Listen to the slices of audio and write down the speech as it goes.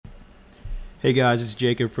Hey guys, it's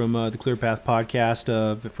Jacob from the Clear Path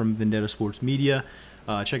podcast from Vendetta Sports Media.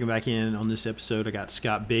 Checking back in on this episode, I got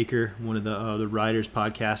Scott Baker, one of the writers,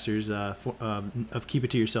 podcasters of Keep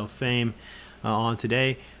It To Yourself fame, on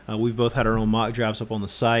today. We've both had our own mock drafts up on the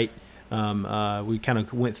site. We kind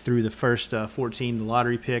of went through the first 14 the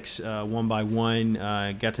lottery picks one by one,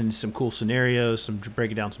 got into some cool scenarios,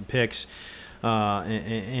 breaking down some picks.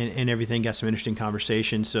 And everything, got some interesting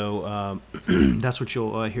conversation. So that's what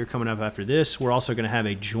you'll hear coming up after this. We're also going to have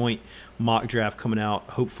a joint mock draft coming out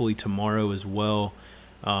hopefully tomorrow as well,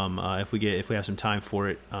 if we have some time for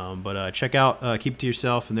it. But check out Keep It To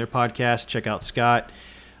Yourself and their podcast. Check out Scott.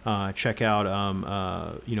 Check out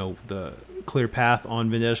the Clear Path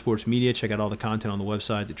on Vendetta Sports Media. Check out all the content on the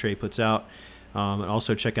website that Trey puts out. And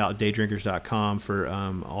also check out daydrinkers.com for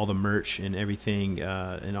all the merch and everything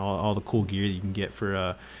and all the cool gear that you can get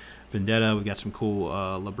for Vendetta. We've got some cool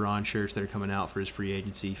LeBron shirts that are coming out for his free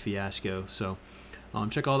agency fiasco. So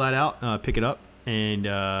check all that out, pick it up, and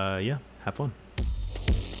have fun.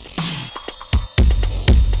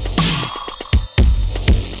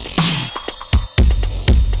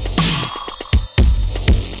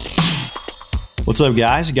 What's up,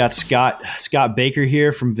 guys? Got Scott Baker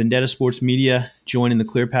here from Vendetta Sports Media joining the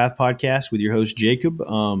Clear Path podcast with your host, Jacob.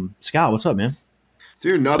 Scott, what's up, man?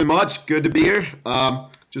 Dude, nothing much. Good to be here.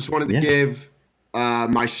 Just wanted to give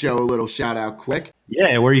my show a little shout out quick.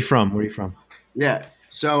 Yeah, where are you from? Yeah,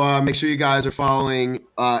 so make sure you guys are following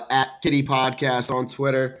at Kitty Podcast on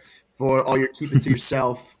Twitter for all your Keep It To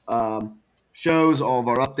Yourself shows, all of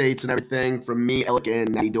our updates and everything from me, Alec,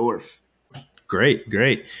 and Natty Dorf.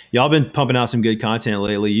 Great. Y'all been pumping out some good content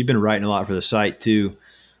lately. You've been writing a lot for the site too.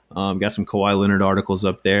 Got some Kawhi Leonard articles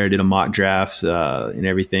up there. Did a mock draft and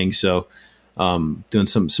everything. So doing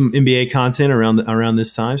some NBA content around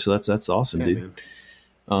this time. So that's awesome, dude.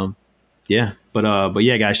 But yeah,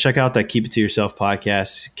 guys, check out that Keep It To Yourself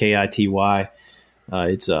podcast, KITY.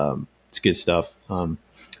 It's good stuff.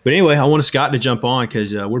 But anyway, I wanted Scott to jump on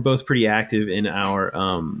because we're both pretty active in our,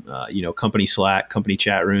 company Slack, company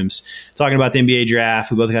chat rooms, talking about the NBA draft.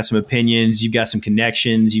 We both got some opinions. You've got some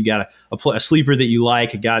connections. You've got a sleeper that you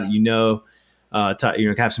like, a guy that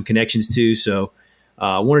have some connections to. So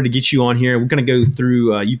I wanted to get you on here. We're going to go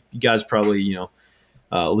through. You guys probably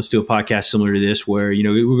let's do a podcast similar to this where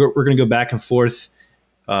we're going to go back and forth.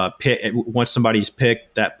 Once somebody's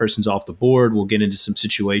picked, that person's off the board. We'll get into some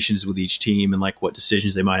situations with each team and like what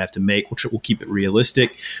decisions they might have to make. We'll keep it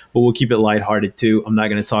realistic, but we'll keep it lighthearted too. I'm not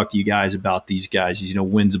going to talk to you guys about these guys,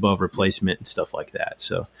 wins above replacement and stuff like that.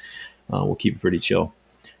 So we'll keep it pretty chill.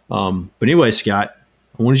 But anyway, Scott,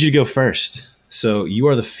 I wanted you to go first. So you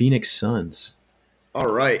are the Phoenix Suns. All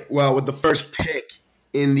right. Well, with the first pick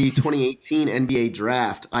in the 2018 NBA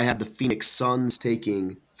draft, I have the Phoenix Suns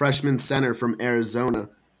taking freshman center from Arizona,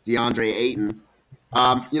 DeAndre Ayton.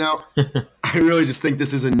 I really just think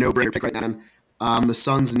this is a no-brainer pick right now. The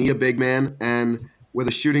Suns need a big man, and with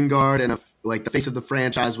a shooting guard and the face of the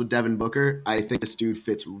franchise with Devin Booker, I think this dude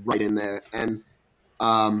fits right in there. And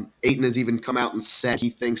Ayton has even come out and said he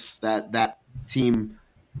thinks that team,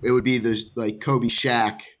 it would be the Kobe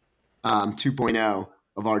Shaq 2.0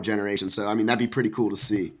 of our generation. So, that'd be pretty cool to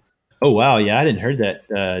see. Oh, wow. Yeah, I didn't heard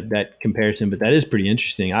that comparison, but that is pretty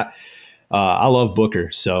interesting. I love Booker.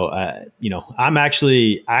 So, I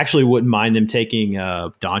actually wouldn't mind them taking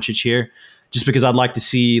Doncic here just because I'd like to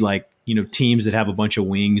see teams that have a bunch of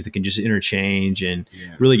wings that can just interchange and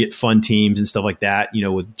really get fun teams and stuff like that,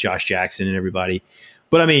 with Josh Jackson and everybody.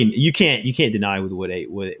 But you can't deny with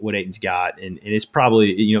what Ayton's got. And it's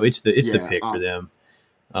probably, it's the pick for them.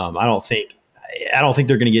 I don't think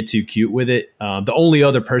they're going to get too cute with it. The only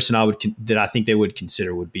other person that I think they would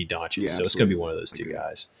consider would be Doncic. So it's going to be one of those two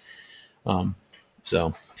guys.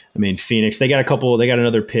 Phoenix, they got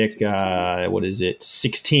another pick.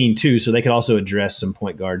 16 too. So they could also address some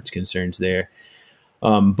point guard concerns there.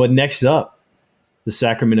 But next up, the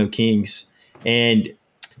Sacramento Kings. And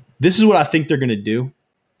this is what I think they're going to do.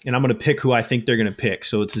 And I'm going to pick who I think they're going to pick.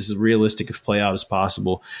 So it's as realistic a play out as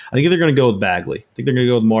possible. I think they're going to go with Bagley. I think they're going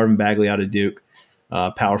to go with Marvin Bagley out of Duke,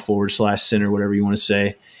 power forward / center, whatever you want to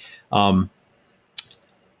say.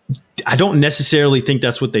 I don't necessarily think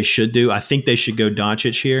that's what they should do. I think they should go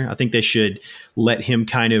Doncic here. I think they should let him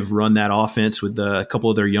kind of run that offense with a couple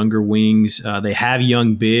of their younger wings. They have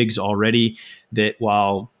young bigs already that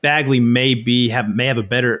while Bagley may have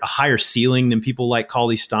a higher ceiling than people like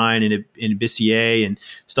Cauley Stein and Bissier and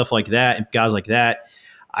stuff like that and guys like that,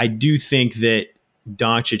 I do think that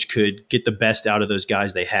Doncic could get the best out of those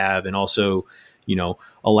guys they have and also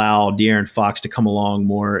allow De'Aaron Fox to come along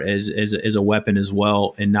more as a weapon as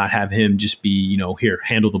well and not have him just be, here,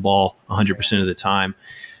 handle the ball 100% of the time.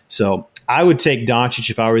 So I would take Doncic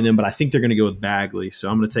if I were them, but I think they're going to go with Bagley. So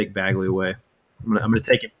I'm going to take Bagley away. I'm going to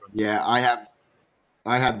take it from. Yeah,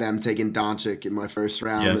 I had them taking Doncic in my first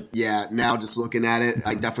round. Yeah. But yeah, now just looking at it,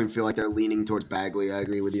 I definitely feel like they're leaning towards Bagley. I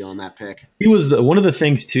agree with you on that pick. He was one of the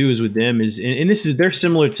things too is with them is, and this is they're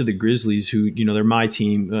similar to the Grizzlies, who they're my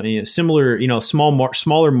team. Similar,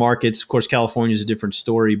 smaller markets. Of course, California is a different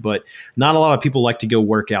story, but not a lot of people like to go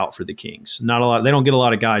work out for the Kings. Not a lot. They don't get a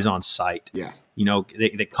lot of guys on site. Yeah,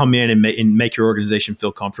 they come in and make your organization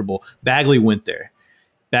feel comfortable. Bagley went there.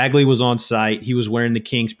 Bagley was on site. He was wearing the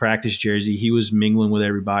Kings practice jersey. He was mingling with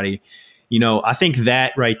everybody. I think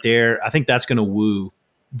that right there, I think that's going to woo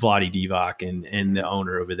Vlade Divac and the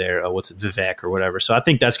owner over there. Vivek or whatever. So I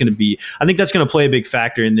think that's going to play a big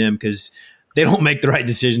factor in them because they don't make the right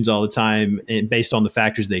decisions all the time and based on the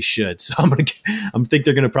factors they should. So I think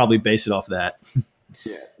they're going to probably base it off that.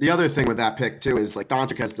 Yeah. The other thing with that pick too is like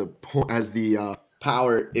Doncic has the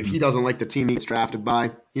power. If he doesn't like the team he gets drafted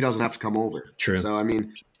by, he doesn't have to come over. True. So I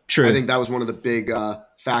mean, true. I think that was one of the big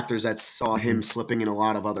factors that saw him slipping in a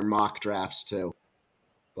lot of other mock drafts too.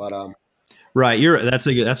 But right, that's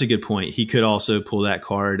a good point. He could also pull that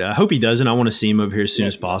card. I hope he doesn't. I want to see him over here as soon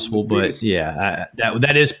as possible. But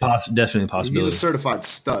that is definitely a possibility. He's a certified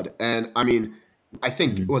stud, and I mean, I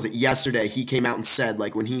think was it yesterday he came out and said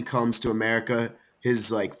like when he comes to America,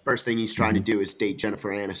 his like first thing he's trying to do is date Jennifer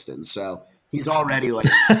Aniston. So. He's already like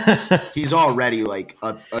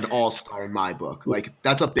an all-star in my book. Like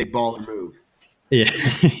that's a big baller move. Yeah,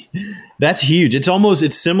 that's huge.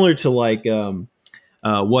 It's similar to like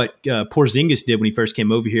what Porzingis did when he first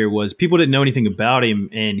came over here. Was people didn't know anything about him,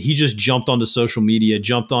 and he just jumped onto social media,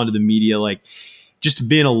 jumped onto the media, like just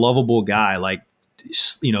being a lovable guy, like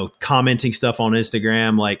commenting stuff on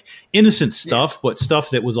Instagram, like innocent stuff, but stuff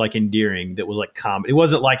that was like endearing, that was like common. It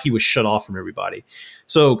wasn't like he was shut off from everybody.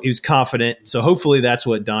 So he was confident. So hopefully that's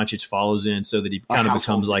what Doncic follows in, so that he kind of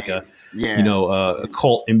becomes like a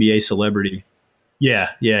cult NBA celebrity. Yeah.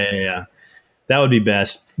 That would be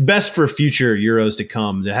best for future Euros to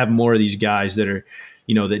come, to have more of these guys that are,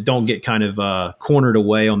 that don't get kind of cornered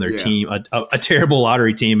away on their team, a terrible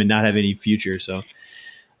lottery team, and not have any future. So,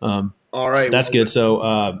 all right, that's good.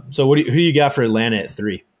 So, who you got for Atlanta at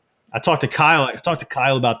 3? I talked to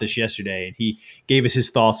Kyle about this yesterday, and he gave us his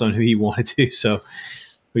thoughts on who he wanted to. So,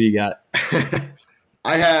 who you got?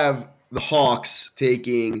 I have the Hawks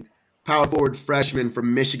taking power forward freshman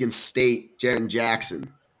from Michigan State, Jaren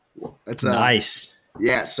Jackson. That's nice.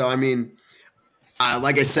 Yeah. So I mean,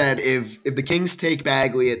 like I said, if the Kings take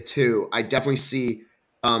Bagley at 2, I definitely see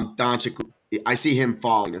Doncic. I see him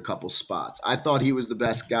falling a couple spots. I thought he was the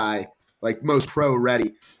best guy, like most pro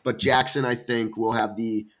ready, but Jackson I think will have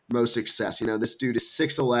the most success. This dude is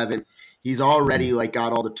 6'11". He's already like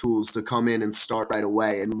got all the tools to come in and start right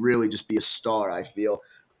away and really just be a star, I feel.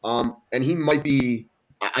 And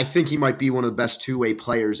I think he might be one of the best two-way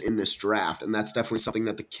players in this draft, and that's definitely something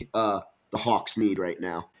that the Hawks need right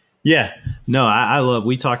now. Yeah, no, I love.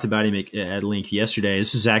 We talked about him at length yesterday.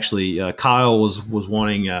 This is actually Kyle was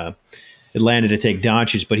wanting Atlanta to take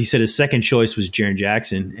Doncic, but he said his second choice was Jaren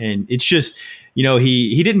Jackson, and it's just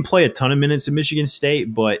he didn't play a ton of minutes at Michigan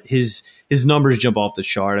State, but his numbers jump off the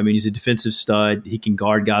chart. I mean, he's a defensive stud. He can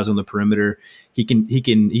guard guys on the perimeter.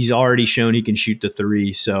 He's already shown he can shoot the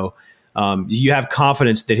 3. So. You have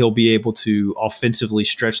confidence that he'll be able to offensively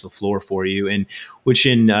stretch the floor for you, and which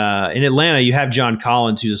in Atlanta you have John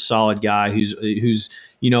Collins, who's a solid guy, who's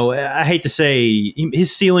I hate to say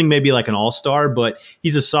his ceiling may be like an all-star, but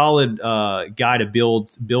he's a solid guy to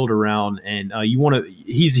build around, and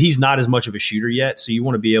he's not as much of a shooter yet, so you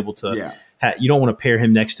want to be able to you don't want to pair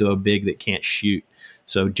him next to a big that can't shoot.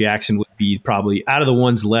 So Jackson would be probably out of the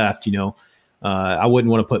ones left, I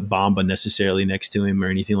wouldn't want to put Bamba necessarily next to him or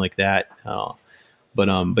anything like that.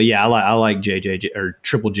 But yeah, I like JJ or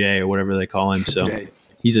Triple J or whatever they call him. So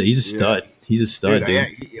he's a stud. Yeah. He's a stud, dude.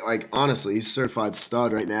 Honestly, he's a certified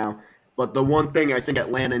stud right now. But the one thing I think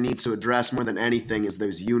Atlanta needs to address more than anything is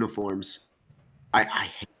those uniforms. I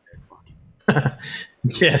hate their fucking.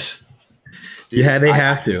 Yes. Dude, yeah, they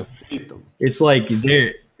have to. Hate them. It's like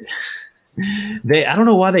I don't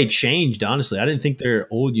know why they changed, honestly. I didn't think their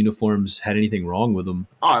old uniforms had anything wrong with them.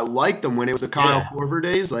 Oh, I liked them when it was the Kyle Korver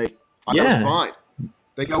days. Like, that was fine.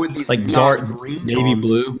 They go with these like dark green navy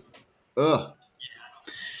blue. Ugh.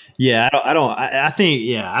 Yeah, I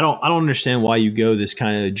think I don't understand why you go this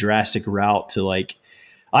kind of drastic route to like.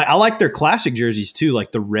 I like their classic jerseys too,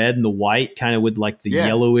 like the red and the white, kind of with like the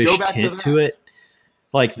yellowish tint to it.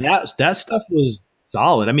 Like that stuff was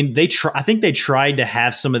solid. I mean, I think they tried to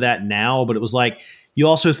have some of that now, but it was like you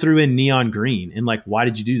also threw in neon green, and like, why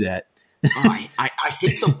did you do that? Oh, I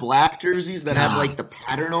hate the black jerseys that have like the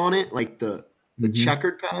pattern on it, like the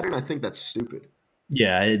checkered pattern. I think that's stupid.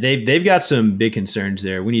 Yeah, they've got some big concerns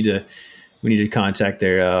there. We need to contact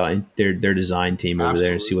their design team over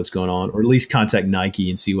there and see Absolutely. what's going on, or at least contact Nike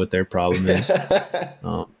and see what their problem is.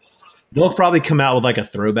 Um, they'll probably come out with like a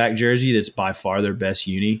throwback jersey that's by far their best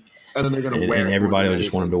uni, And then they're gonna and wear it more everybody than will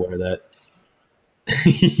just want them anything. to wear that.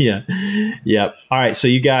 Yeah, yep. All right, so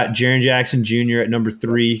you got Jaren Jackson Jr. at number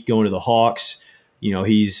 3 going to the Hawks. You know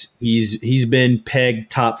he's been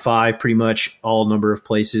pegged top 5 pretty much all number of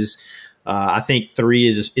places. I think 3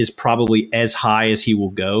 is probably as high as he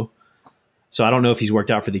will go. So I don't know if he's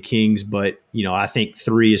worked out for the Kings, but I think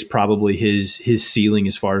 3 is probably his ceiling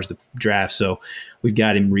as far as the draft. So we've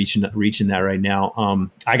got him reaching that right now.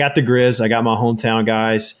 I got the Grizz. I got my hometown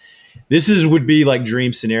guys. Would be like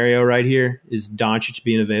dream scenario right here is Doncic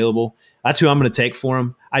being available. That's who I'm going to take for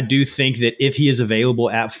him. I do think that if he is available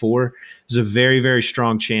at 4, there's a very, very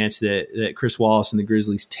strong chance that Chris Wallace and the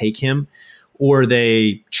Grizzlies take him, or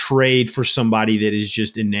they trade for somebody that is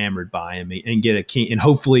just enamored by him and get a king and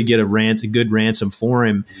hopefully get a good ransom for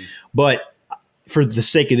him. But for the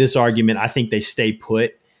sake of this argument, I think they stay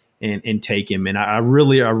put and take him. And I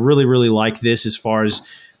really like this as far as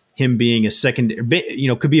him being a second,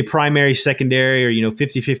 could be a primary, secondary, or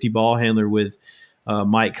 50-50 ball handler with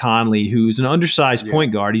Mike Conley, who's an undersized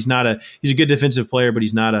point guard. He's a good defensive player, but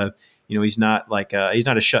he's not he's not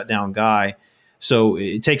a shutdown guy. So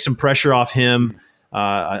it takes some pressure off him.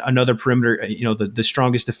 Another perimeter, the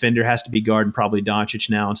strongest defender has to be guarding probably Doncic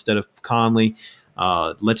now instead of Conley.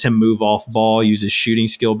 Lets him move off ball, use his shooting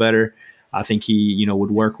skill better. I think he,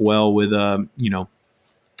 would work well with, some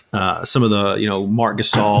of the, Marc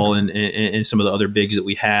Gasol and some of the other bigs that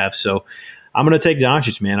we have. So I'm going to take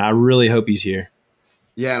Doncic, man. I really hope he's here.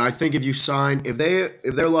 Yeah, and I think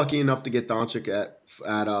if they're lucky enough to get Doncic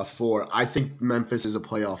at 4, I think Memphis is a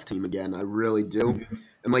playoff team again. I really do. Mm-hmm.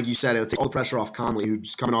 And like you said, it'll take all the pressure off Conley,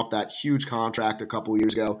 who's coming off that huge contract a couple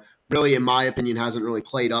years ago. Really, in my opinion, hasn't really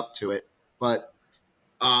played up to it. But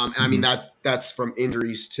I mean that's from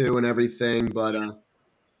injuries too and everything. But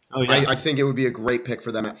I think it would be a great pick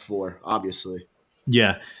for them at 4, obviously.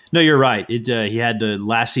 Yeah, no, you're right. He had the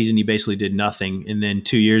last season, he basically did nothing. And then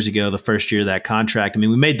 2 years ago, the first year of that contract, I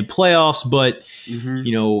mean, we made the playoffs, but,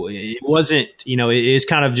 it wasn't, it's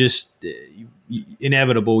kind of just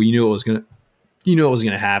inevitable. You knew it was going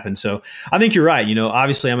to happen. So I think you're right.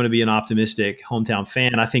 Obviously I'm going to be an optimistic hometown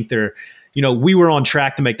fan. I think we were on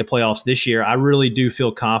track to make the playoffs this year. I really do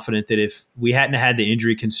feel confident that if we hadn't had the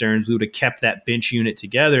injury concerns, we would have kept that bench unit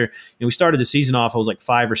together. We started the season off, I was like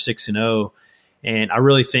 5 or 6-0. And I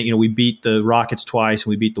really think, we beat the Rockets twice and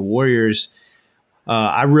we beat the Warriors.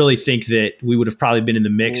 I really think that we would have probably been in the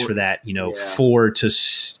mix for that, 4 to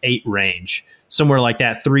 8 range, somewhere like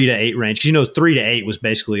that, 3 to 8 range. Because 3 to 8 was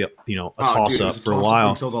basically a toss up for a while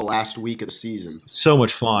until the last week of the season. So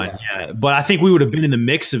much fun, yeah. But I think we would have been in the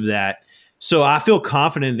mix of that. So I feel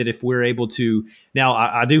confident that if we're able to now,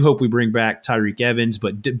 I do hope we bring back Tyreke Evans,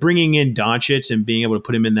 but bringing in Doncic and being able to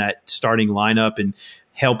put him in that starting lineup and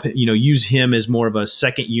help, use him as more of a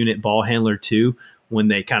second unit ball handler too when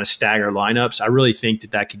they kind of stagger lineups. I really think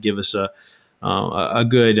that could give us a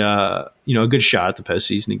good a good shot at the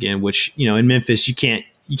postseason again. Which in Memphis you can't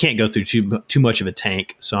go through too much of a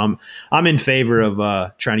tank. So I'm in favor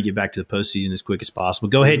of trying to get back to the postseason as quick as possible.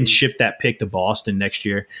 Go ahead and ship that pick to Boston next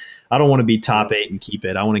year. I don't want to be top 8 and keep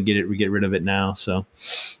it. I want to get rid of it now. So,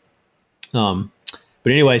 but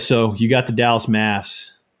anyway, so you got the Dallas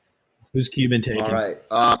Mavs. Who's Cuban taking? All right.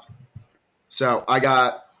 So I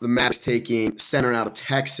got the Mavs taking center out of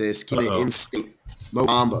Texas, Cuban Instinct, Mo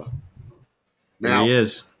Bamba. Now, there he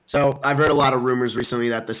is. So I've heard a lot of rumors recently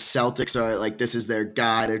that the Celtics are like, this is their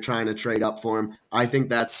guy. They're trying to trade up for him. I think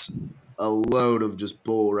that's a load of just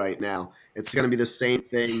bull right now. It's going to be the same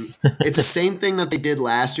thing. It's the same thing that they did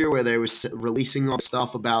last year where they was releasing all the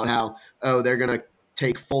stuff about how, they're going to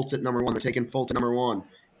take Fultz at number 1. They're taking Fultz at number 1.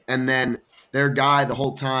 And then their guy the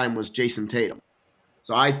whole time was Jason Tatum.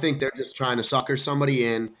 So I think they're just trying to sucker somebody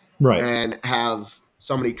in and have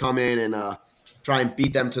somebody come in and try and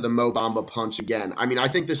beat them to the Mo Bamba punch again. I mean, I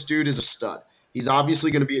think this dude is a stud. He's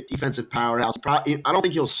obviously going to be a defensive powerhouse. I don't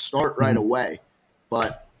think he'll start right away.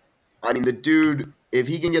 But, I mean, the dude, if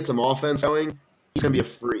he can get some offense going, he's going to be a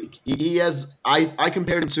freak. He has – I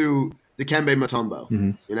compared him to Dikembe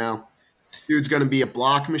Mutombo, Dude's going to be a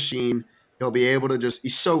block machine. He'll be able to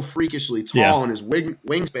he's so freakishly tall and his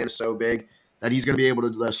wingspan is so big that he's going to be able to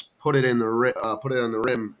just put it on the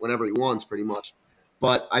rim whenever he wants pretty much.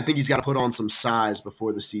 But I think he's got to put on some size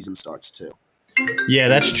before the season starts too. Yeah,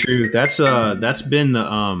 that's true. That's been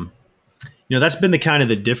the That's been the kind of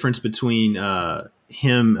the difference between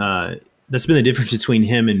him. That's been the difference between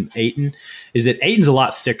him and Ayton, is that Ayton's a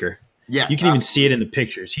lot thicker. Yeah, You can even see it in the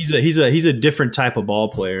pictures. He's a different type of ball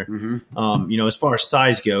player. As far as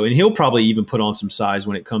size go, and he'll probably even put on some size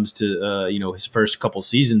when it comes to his first couple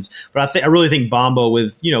seasons. But I really think Bamba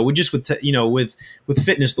with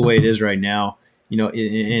fitness the way it is right now,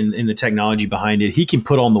 in the technology behind it, he can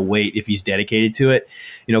put on the weight if he's dedicated to it.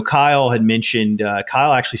 Kyle had mentioned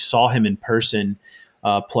Kyle actually saw him in person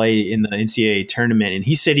play in the NCAA tournament, and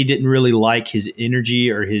he said he didn't really like his energy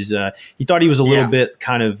or his. He thought he was a little bit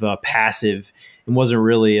kind of passive and wasn't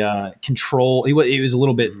really control. It was a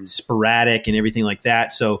little bit sporadic and everything like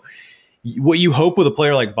that. So, what you hope with a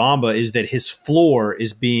player like Bamba is that his floor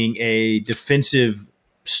is being a defensive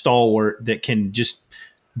stalwart that can just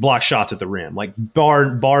block shots at the rim. Like bar,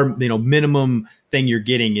 minimum thing you're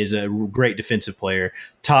getting is a great defensive player.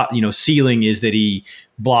 Top, ceiling is that he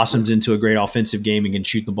blossoms into a great offensive game and can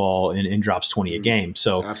shoot the ball and drops 20 a game.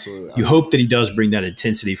 So absolutely, you hope that he does bring that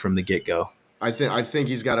intensity from the get-go. I think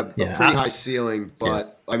he's got a pretty high ceiling,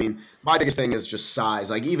 but I mean, my biggest thing is just size.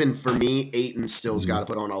 Like even for me, Ayton still's got to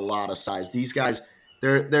put on a lot of size. These guys,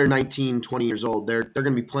 they're 19, 20 years old. They're going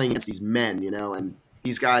to be playing against these men, and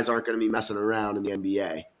these guys aren't going to be messing around in the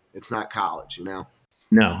NBA. It's not college,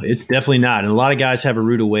 No, it's definitely not. And a lot of guys have a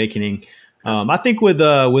rude awakening. I think with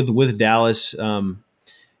Dallas, I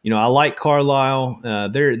like Carlisle.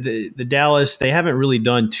 The Dallas, they haven't really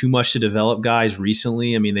done too much to develop guys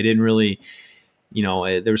recently. I mean, they didn't really,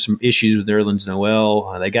 there were some issues with Nerlens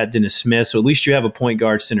Noel. They got Dennis Smith. So at least you have a point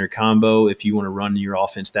guard center combo if you want to run your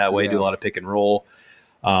offense that way, do a lot of pick and roll.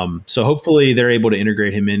 So hopefully they're able to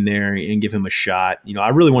integrate him in there and give him a shot. I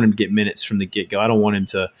really want him to get minutes from the get-go. I don't want him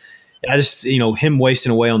to – I just him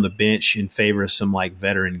wasting away on the bench in favor of some like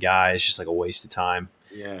veteran guy is just like a waste of time,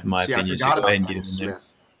 in my opinion. I forgot about Dennis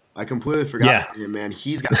Smith. I completely forgot about him, man.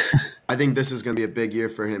 He's got – I think this is going to be a big year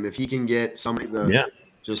for him. If he can get somebody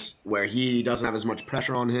just where he doesn't have as much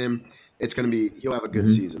pressure on him, it's going to be – he'll have a good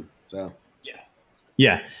season. So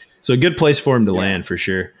Yeah. So a good place for him to land for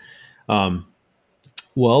sure.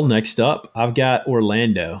 Well, next up, I've got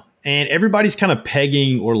Orlando. And everybody's kind of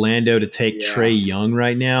pegging Orlando to take Trae Young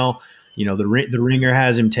right now. The Ringer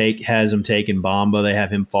has him taking Bamba. They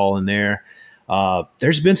have him fall in there.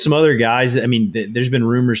 There's been some other guys there's been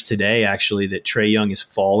rumors today actually that Trae Young is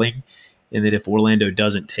falling, and that if Orlando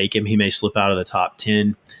doesn't take him, he may slip out of the top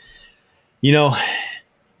 10. I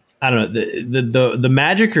don't know. The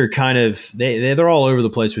Magic are kind of they're all over the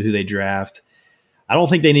place with who they draft. I don't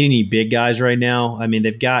think they need any big guys right now. I mean,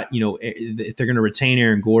 they've got, if they're going to retain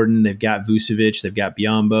Aaron Gordon, they've got Vucevic, they've got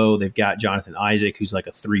Biyombo, they've got Jonathan Isaac, who's like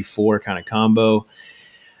a 3-4 kind of combo.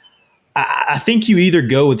 I think you either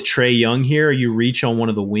go with Trae Young here or you reach on one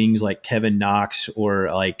of the wings like Kevin Knox or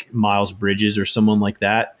like Miles Bridges or someone like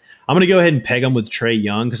that. I'm going to go ahead and peg him with Trae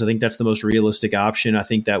Young because I think that's the most realistic option. I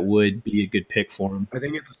think that would be a good pick for him. I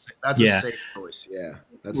think that's a safe choice. Yeah.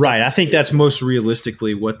 That's right. I think that's most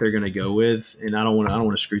realistically what they're going to go with, and I don't want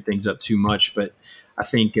to screw things up too much. But I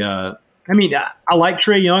think, I like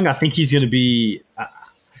Trae Young. I think he's going to be.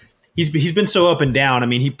 He's been so up and down. I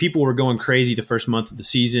mean, people were going crazy the first month of the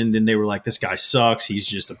season. Then they were like, "This guy sucks. He's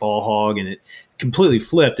just a ball hog," and it completely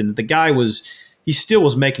flipped. And the guy he still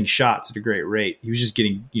was making shots at a great rate. He was just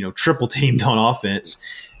getting triple teamed on offense,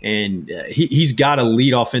 and he's got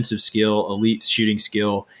elite offensive skill, elite shooting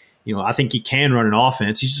skill. I think he can run an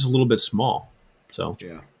offense. He's just a little bit small. So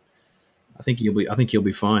I think he'll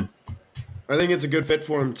be fine. I think it's a good fit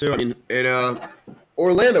for him too. I mean,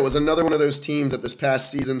 Orlando was another one of those teams that this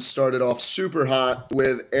past season started off super hot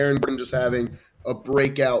with Aaron Gordon just having a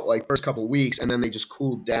breakout like first couple weeks, and then they just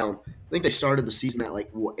cooled down. I think they started the season at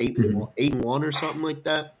like 8-1 or something like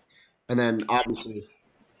that, and then obviously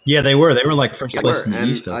they were like first place in the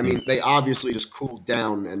East. I mean, they obviously just cooled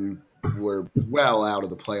down and were well out of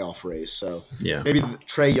the playoff race. So maybe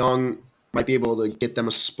Trae Young might be able to get them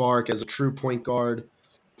a spark as a true point guard.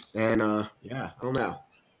 And I don't know.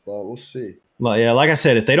 Well, we'll see. Well, yeah, like I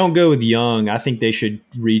said, if they don't go with Young, I think they should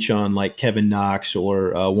reach on like Kevin Knox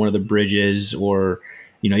or one of the Bridges or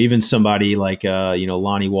even somebody like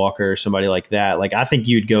Lonnie Walker or somebody like that. Like I think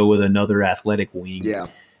you'd go with another athletic wing. Yeah.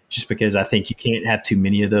 Just because I think you can't have too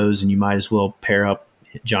many of those, and you might as well pair up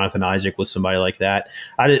Jonathan Isaac with somebody like that.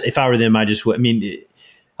 If I were them, I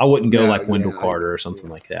wouldn't go like Wendell Carter or something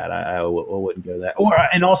like that. I wouldn't go that.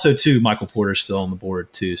 And also too, Michael Porter's still on the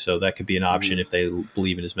board too, so that could be an option if they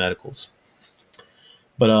believe in his medicals.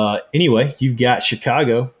 But anyway, you've got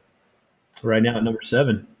Chicago right now at number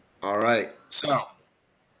 7. All right, so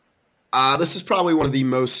this is probably one of the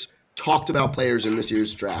most talked about players in this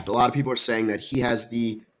year's draft. A lot of people are saying that he has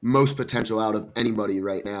the most potential out of anybody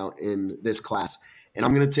right now in this class. And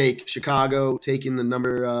I'm going to take Chicago, taking the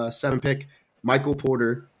number 7 pick, Michael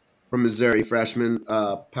Porter from Missouri, freshman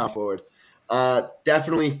power forward.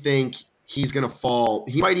 Definitely think he's going to fall.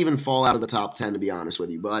 He might even fall out of the top 10, to be honest with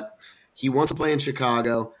you. But he wants to play in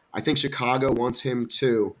Chicago. I think Chicago wants him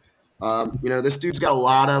too. This dude's got a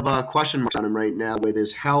lot of question marks on him right now with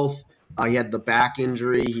his health. He had the back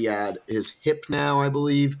injury. He had his hip now, I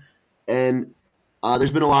believe. And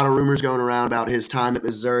there's been a lot of rumors going around about his time at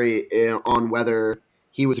Missouri on whether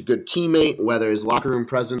he was a good teammate, whether his locker room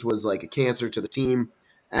presence was like a cancer to the team.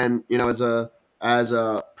 And, as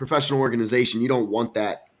a professional organization, you don't want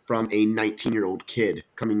that from a 19-year-old kid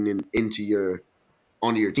coming onto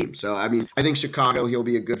your team. So, I think Chicago, he'll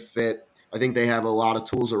be a good fit. I think they have a lot of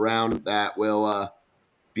tools around that will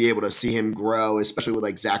be able to see him grow, especially with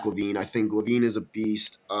like Zach LaVine. I think LaVine is a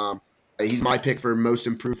beast. He's my pick for most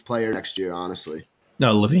improved player next year, honestly.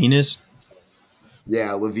 No, LaVine is.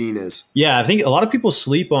 Yeah, LaVine is. Yeah, I think a lot of people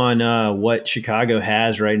sleep on what Chicago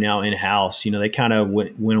has right now in-house. They kind of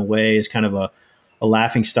went away as kind of a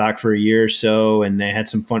laughing stock for a year or so, and they had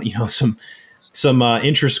some fun, some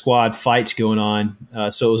intra-squad fights going on.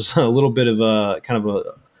 So it was a little bit of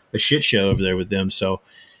a shit show over there with them. So,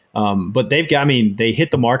 but they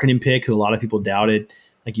hit the marketing pick, who a lot of people doubted.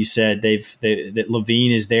 Like you said, that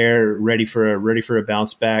LaVine is there, ready for a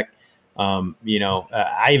bounce back. I'm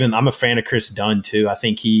a fan of Chris Dunn too. I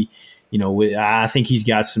think I think he's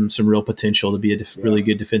got some real potential to be a really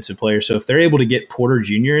good defensive player. So if they're able to get Porter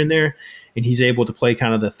Jr. in there, and he's able to play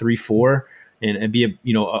kind of the 3-4 and be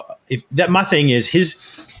my thing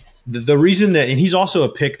is the reason that, and he's also a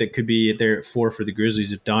pick that could be there at 4 for the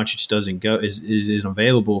Grizzlies if Doncic doesn't go isn't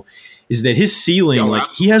available, is that his ceiling,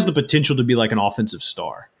 he has the potential to be like an offensive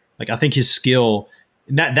star. Like I think his skill,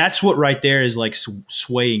 and that's what right there is like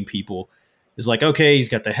swaying people, is like, okay, he's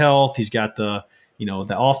got the health, he's got the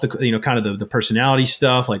the off the kind of the personality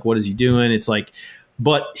stuff, like what is he doing? It's like,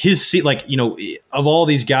 but his of all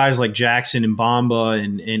these guys like Jackson and Bamba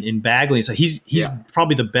and Bagley, so he's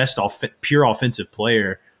probably the best pure offensive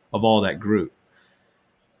player of all that group.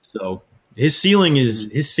 So his ceiling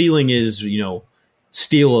is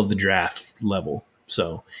steal of the draft level.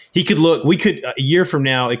 So we could a year from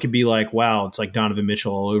now, it could be like, wow, it's like Donovan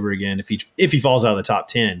Mitchell all over again. If he falls out of the top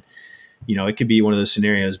 10, it could be one of those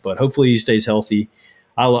scenarios, but hopefully he stays healthy.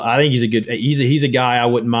 I think he's a guy I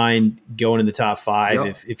wouldn't mind going in the top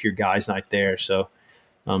 5 if your guy's not there. So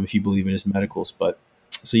if you believe in his medicals,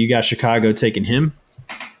 so you got Chicago taking him.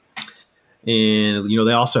 And,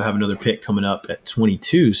 they also have another pick coming up at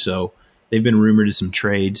 22. So they've been rumored to some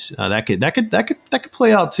trades. That could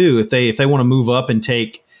play out too. If they want to move up and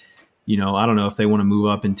take, I don't know if they want to move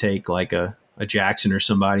up and take like a Jackson or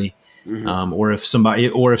somebody, or if somebody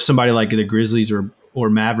like the Grizzlies or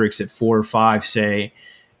Mavericks at 4 or 5 say,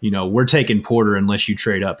 we're taking Porter unless you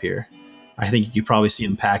trade up here. I think you could probably see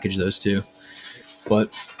them package those two.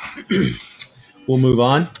 But we'll move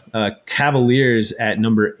on. Cavaliers at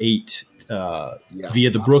number 8 via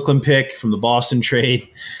the Brooklyn pick from the Boston trade.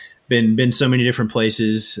 Been so many different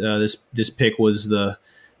places. This pick was the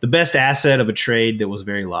best asset of a trade that was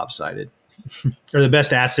very lopsided, or the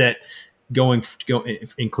best asset going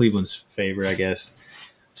in Cleveland's favor, I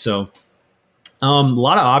guess. So a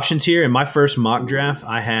lot of options here. In my first mock draft,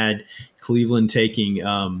 I had Cleveland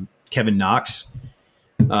taking Kevin Knox.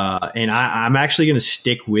 And I'm actually going to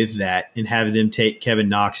stick with that and have them take Kevin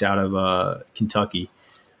Knox out of Kentucky.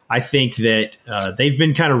 I think that they've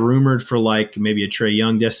been kind of rumored for like maybe a Trae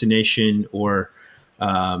Young destination, or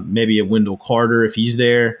maybe a Wendell Carter if he's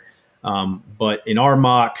there. But in our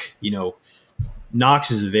mock,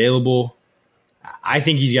 Knox is available. I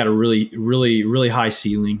think he's got a really, really, really high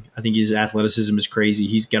ceiling. I think his athleticism is crazy.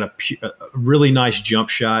 He's got a really nice jump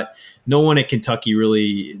shot. No one at Kentucky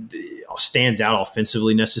really stands out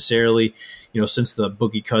offensively necessarily. Since the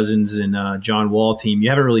Boogie Cousins and John Wall team, you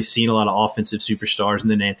haven't really seen a lot of offensive superstars, and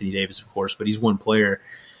then Anthony Davis, of course, but he's one player.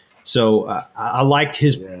 So I like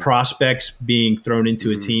his prospects being thrown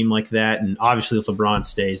into a team like that. And obviously if LeBron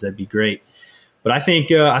stays, that'd be great. But I think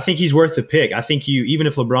he's worth the pick. I think even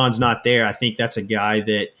if LeBron's not there, I think that's a guy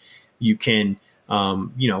that you can,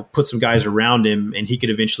 put some guys around him, and he could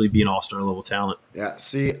eventually be an all-star level talent. Yeah.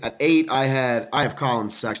 See, at 8, I have Colin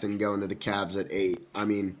Sexton going to the Cavs at 8.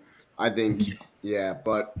 I think,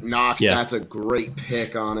 but Knox, that's a great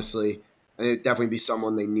pick, honestly. And it'd definitely be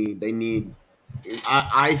someone they need.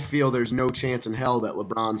 I feel there's no chance in hell that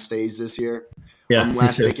LeBron stays this year,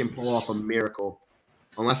 unless they can pull off a miracle.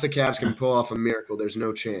 Unless the Cavs can pull off a miracle, there's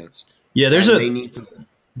no chance. Yeah, there's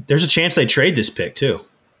a chance they trade this pick too.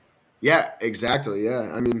 Yeah, exactly.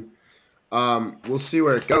 Yeah, I mean, we'll see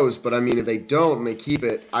where it goes, but I mean, if they don't and they keep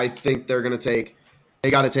it, I think they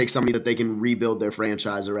got to take somebody that they can rebuild their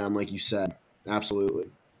franchise around, like you said. Absolutely.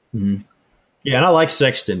 Mhm. Yeah, and I like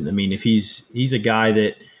Sexton. I mean, if he's a guy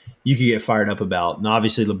that you could get fired up about, and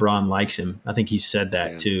obviously LeBron likes him. I think he's said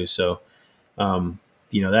that Yeah. too. So, um,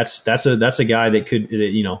 that's a guy that could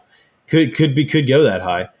go that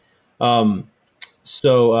high. Um,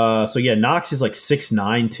 so yeah, Knox is like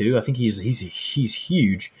 6'9" too. I think he's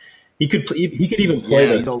huge. He could even play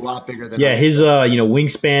Yeah, the he's a lot bigger than I yeah, his expected.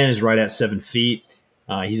 wingspan is right at 7 feet.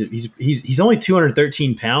 He's only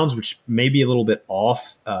 213 pounds, which may be a little bit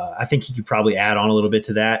off. I think he could probably add on a little bit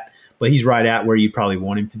to that, but he's right at where you probably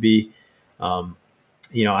want him to be. Um,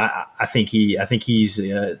 I think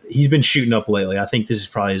he's been shooting up lately. I think this is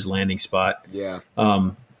probably his landing spot. Yeah.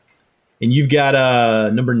 Um, and you've got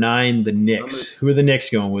number 9, the Number Knicks. Who are the Knicks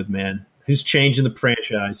going with, man? Who's changing the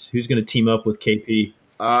franchise? Who's going to team up with KP?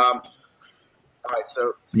 all right,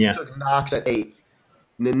 so you Yeah, took Knox at 8.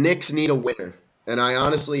 The Knicks need a winner, and I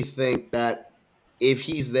honestly think that if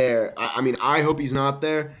he's there, I mean, I hope he's not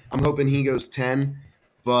there. I'm hoping he goes 10,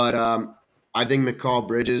 but I think McCall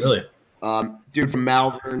Bridges, really. dude from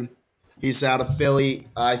Malvern, he's out of Philly.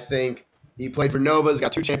 I think he played for Nova. He's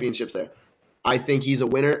got 2 championships there. I think he's a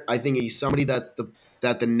winner. I think he's somebody that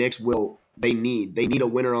the Knicks will they need. They need a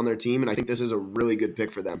winner on their team, and I think this is a really good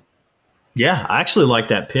pick for them. Yeah, I actually like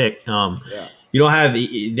that pick. Yeah, You don't have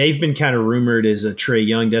they've been kind of rumored as a Trey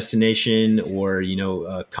Young destination or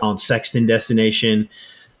a Colin Sexton destination.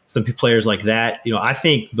 Some players like that. I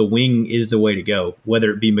think the wing is the way to go,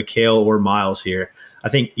 whether it be McHale or Miles here. I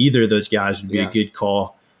think either of those guys would be a yeah, good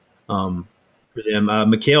call for them.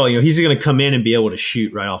 McHale, he's going to come in and be able to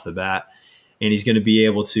shoot right off the bat, and he's going to be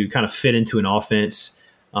able to kind of fit into an offense.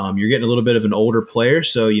 You're getting a little bit of an older player,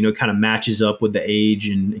 so kind of matches up with the age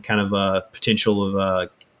and kind of potential of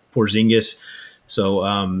Porzingis. So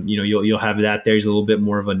you'll have that there. He's a little bit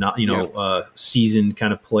more of a yeah, seasoned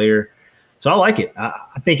kind of player. So I like it.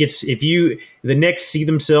 I think it's the Knicks see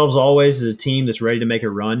themselves always as a team that's ready to make a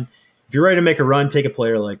run. If you're ready to make a run, take a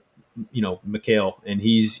player like McHale, and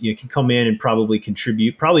he's can come in and probably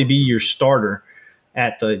contribute, probably be your starter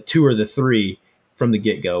at the 2 or the 3 from the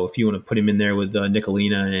get go. If you want to put him in there with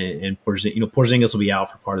Nicolina and Porzingis, Porzingis will be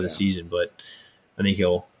out for part of the yeah, season, but I think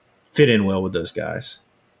he'll fit in well with those guys.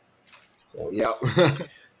 So, yeah.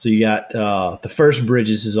 so you got the first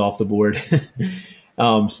Bridges is off the board.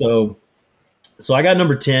 So I got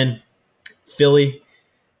number 10, Philly.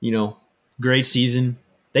 Great season.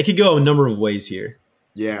 They could go a number of ways here.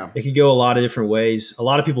 Yeah. It could go a lot of different ways. A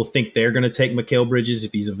lot of people think they're going to take Mikal Bridges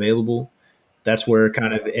if he's available. That's where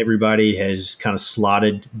kind of everybody has kind of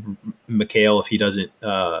slotted Mikal if he doesn't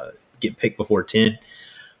get picked before 10.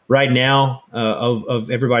 Right now, of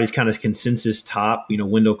everybody's kind of consensus top,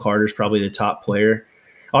 Wendell Carter's probably the top player.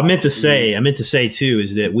 I meant to say too,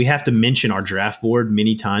 is that we have to mention our draft board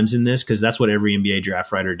many times in this because that's what every NBA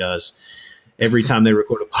draft writer does. Every time they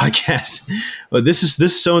record a podcast,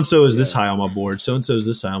 this so and so is this high on my board. So and so is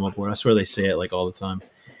this high on my board. I swear they say it like all the time.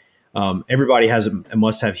 Everybody has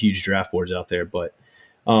must have huge draft boards out there, but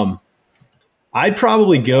I'd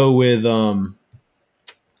probably go with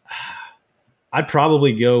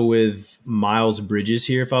Miles Bridges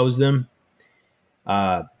here if I was them.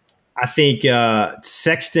 I think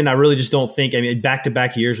Sexton. I really just don't think. I mean,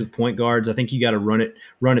 back-to-back years with point guards. I think you got to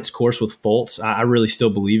run its course with Fultz. I really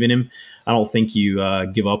still believe in him. I don't think you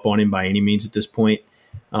give up on him by any means at this point.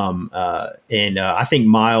 And I think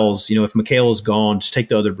Miles. If Mikal is gone, just take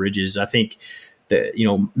the other Bridges. I think that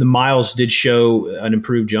the Miles did show an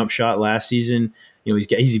improved jump shot last season.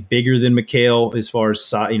 He's bigger than Mikal as far as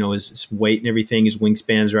his weight and everything. His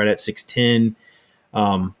wingspan's right at 6'10".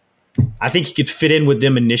 I think he could fit in with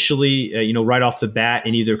them initially, right off the bat,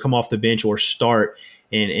 and either come off the bench or start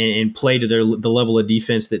and play to the level of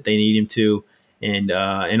defense that they need him to, and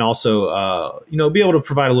also be able to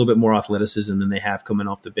provide a little bit more athleticism than they have coming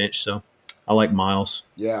off the bench. So I like Miles.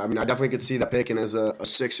 Yeah, I mean, I definitely could see that pick, and as a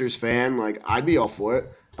Sixers fan, like I'd be all for it.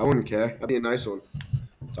 I wouldn't care. That'd be a nice one.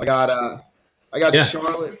 So I got Yeah.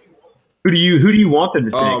 Charlotte. Who do you want them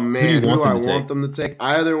to take? Oh man, who do I them to want take? them to take?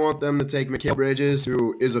 I either want them to take Mikal Bridges,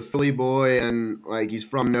 who is a Philly boy and like he's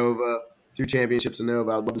from Nova, 2 championships in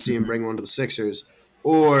Nova. I'd love to see him bring one to the Sixers,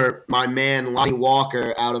 or my man Lonnie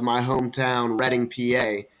Walker out of my hometown, Reading,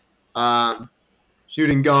 PA,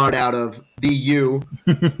 shooting guard out of the U.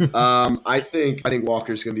 I think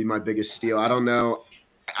Walker's gonna be my biggest steal. I don't know.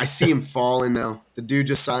 I see him falling though. The dude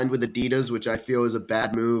just signed with Adidas, which I feel is a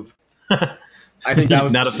bad move. I think that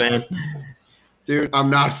was Not a fan. Dude, I'm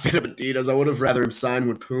not a fan of Adidas. I would have rather him sign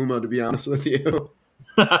with Puma, to be honest with you.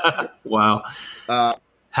 Wow. Uh,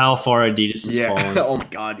 How far Adidas has yeah. fallen. Oh my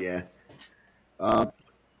God, yeah. Uh,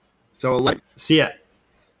 so like, See, I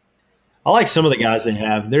like some of the guys they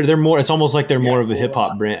have. They're more. It's almost like they're yeah. more of a hip Well,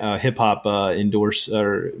 hop brand, hip hop endorse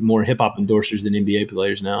or more hip hop endorsers than NBA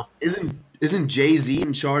players now. isn't Jay-Z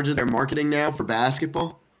in charge of their marketing now for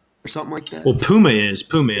basketball or something like that? Well, Puma is.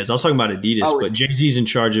 I was talking about Adidas, Oh, but Jay Z's in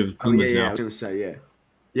charge of oh yeah, Pumas yeah. I now. was gonna say yeah.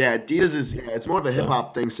 Yeah, Adidas is yeah, it's more of a hip So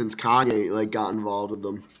hop thing since Kanye like got involved with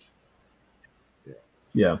them.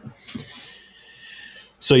 yeah.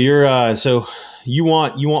 So so you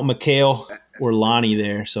want Mikhail or Lonnie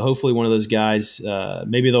there. So hopefully one of those guys,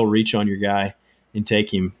 maybe they'll reach on your guy and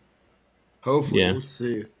take him. Hopefully, Yeah. we'll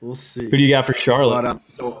see. We'll see. Who do you got for Charlotte?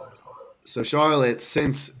 But so Charlotte,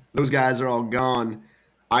 since those guys are all gone,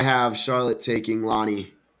 I have Charlotte taking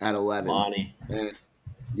Lonnie at 11. Lonnie And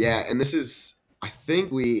yeah, and this is I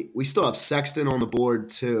think we still have Sexton on the board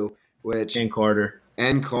too, which and Carter.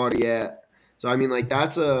 and Carter, yeah. So I mean like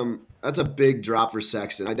that's a big drop for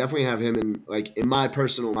Sexton. I definitely have him in my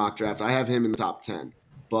personal mock draft, I have him in the top 10.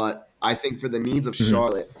 But I think for the needs of Mhm.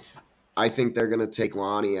 Charlotte, I think they're going to take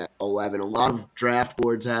Lonnie at 11. A lot of draft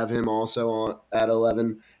boards have him also on at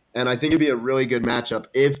 11, and I think it'd be a really good matchup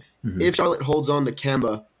Mhm. if Charlotte holds on to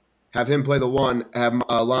Kemba, have him play the 1, have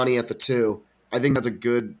Lonnie at the 2. I think that's a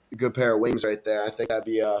good pair of wings right there. I think that'd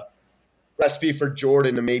be a recipe for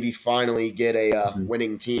Jordan to maybe finally get a Mhm.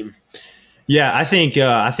 winning team. Yeah, I think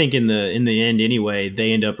in the end anyway,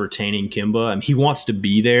 they end up retaining Kimba. I mean, he wants to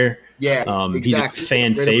be there. Yeah, He's a exactly.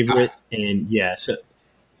 fan favorite, and yeah, so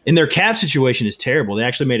and their cap situation is terrible. They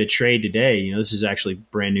actually made a trade today. This is actually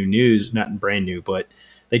brand new news, not brand new, but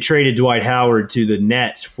they traded Dwight Howard to the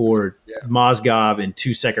Nets for Yeah. Mozgov and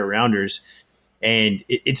 2 second rounders. And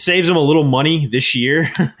it saves them a little money this year,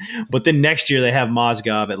 but then next year they have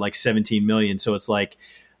Mozgov at like 17 million. So it's like,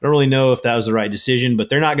 I don't really know if that was the right decision, but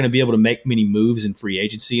they're not going to be able to make many moves in free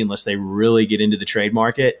agency unless they really get into the trade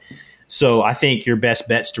market. So I think your best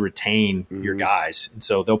bet's to retain your guys. And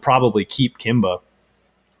so they'll probably keep Kimba.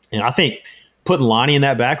 And I think putting Lonnie in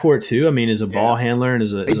that backcourt too, I mean, as a ball handler and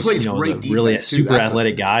as a really super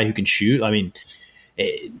athletic guy who can shoot. I mean,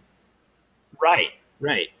 right.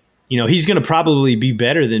 He's going to probably be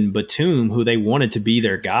better than Batum, who they wanted to be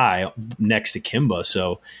their guy next to Kimba.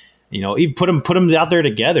 So, even put them out there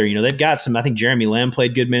together. They've got some. I think Jeremy Lamb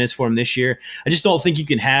played good minutes for him this year. I just don't think you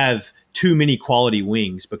can have too many quality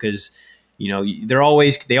wings because they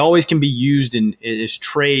always can be used as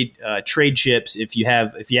trade chips. If you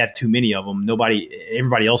have too many of them,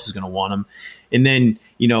 everybody else is going to want them. And then,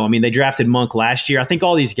 they drafted Monk last year. I think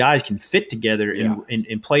all these guys can fit together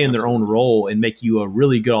and play in their own role and make you a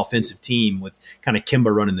really good offensive team with kind of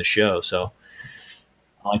Kimba running the show. So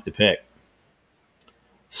I like the pick.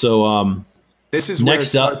 So this is where it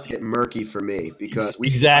starts to get murky for me because we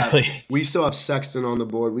still have Sexton on the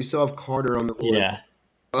board. We still have Carter on the board. Yeah.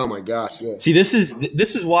 Oh my gosh! Yeah. See, this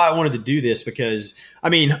is why I wanted to do this because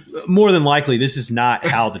more than likely this is not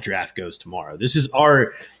how the draft goes tomorrow. This is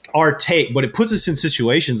our take, but it puts us in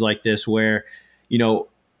situations like this where,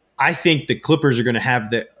 I think the Clippers are going to have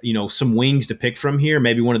some wings to pick from here.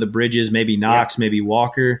 Maybe one of the Bridges, maybe Knox, maybe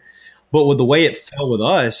Walker. But with the way it fell with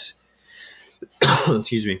us,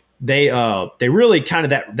 excuse me, they really kind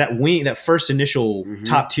of that wing, that first initial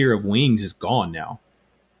top tier of wings is gone now.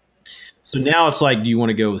 So now it's like, do you want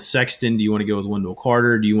to go with Sexton? Do you want to go with Wendell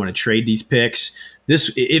Carter? Do you want to trade these picks?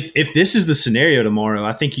 If this is the scenario tomorrow,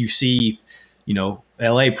 I think you see,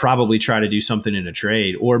 LA probably try to do something in a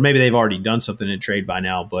trade, or maybe they've already done something in a trade by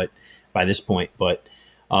now, but by this point. But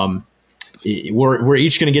we're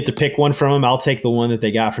each going to get to pick one from them. I'll take the one that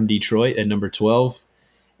they got from Detroit at number 12.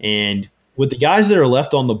 And with the guys that are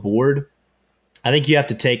left on the board, I think you have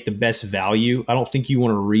to take the best value. I don't think you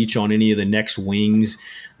want to reach on any of the next wings,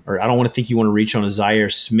 or I don't want to think you want to reach on a Zaire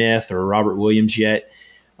Smith or Robert Williams yet.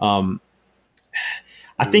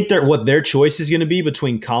 I think what their choice is going to be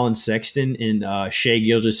between Colin Sexton and Shai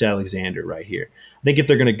Gilgeous-Alexander right here. I think if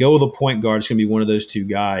they're going to go with a point guard, it's going to be one of those two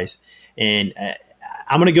guys. And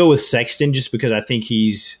I'm going to go with Sexton just because I think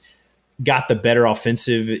he's got the better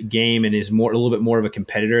offensive game and is a little bit more of a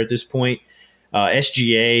competitor at this point.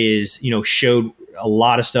 SGA showed a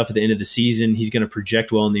lot of stuff at the end of the season. He's going to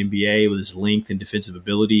project well in the NBA with his length and defensive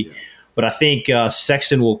ability. Yeah. But I think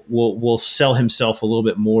Sexton will sell himself a little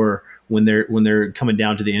bit more when they're coming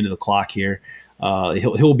down to the end of the clock here.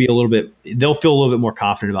 He'll be they'll feel a little bit more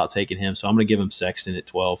confident about taking him. So I'm going to give him Sexton at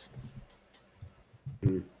 12.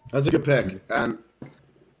 That's a good pick. And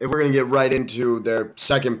if we're going to get right into their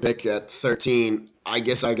second pick at 13, I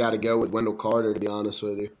guess I got to go with Wendell Carter, to be honest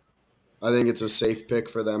with you. I think it's a safe pick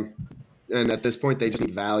for them. And at this point, they just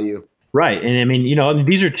need value. Right. And I mean, I mean,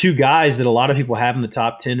 these are two guys that a lot of people have in the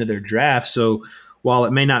top 10 of their draft. So while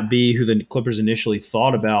it may not be who the Clippers initially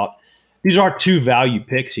thought about, these are two value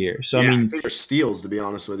picks here. So, I Yeah, I mean, think they're steals, to be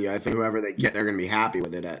honest with you. I think whoever they get, they're going to be happy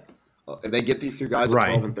with it. If they get these two guys at right.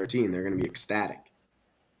 12 and 13, they're going to be ecstatic.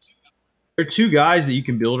 They're two guys that you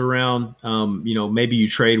can build around. Maybe you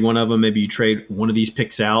trade one of them. Maybe you trade one of these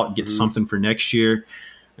picks out, get something for next year.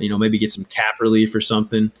 Maybe get some cap relief or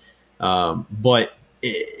something. But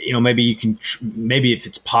maybe you can. Maybe if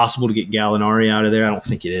it's possible to get Gallinari out of there, I don't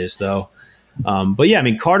think it is though. But yeah, I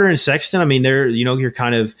mean Carter and Sexton. I mean they're you're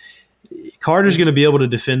kind of Carter's going to be able to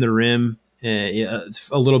defend the rim a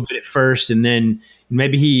little bit at first, and then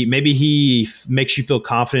maybe he makes you feel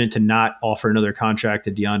confident to not offer another contract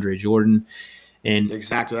to DeAndre Jordan. And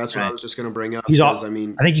exactly, that's what I was just going to bring up. I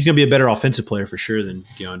think he's going to be a better offensive player for sure than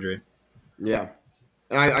DeAndre. Yeah,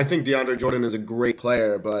 and I think DeAndre Jordan is a great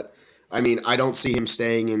player, but I mean I don't see him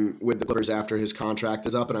staying with the Clippers after his contract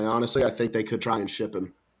is up, and I think they could try and ship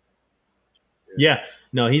him. Yeah,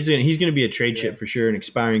 no, he's going to be a trade chip for sure, an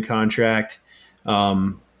expiring contract. He's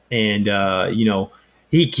a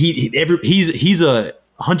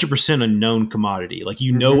 100% a known commodity. Like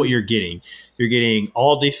what you're getting. You're getting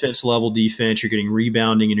all defense level defense. You're getting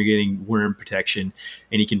rebounding and you're getting rim protection.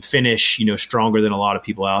 And he can finish, stronger than a lot of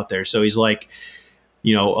people out there. So he's like, a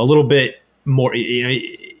little bit more.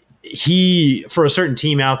 He for a certain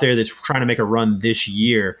team out there that's trying to make a run this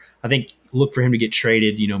year. I think look for him to get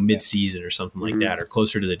traded, mid-season or something like that, or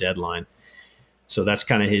closer to the deadline. So that's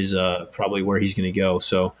kind of his probably where he's going to go.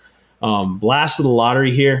 So last of the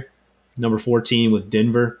lottery here, number 14 with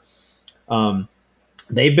Denver.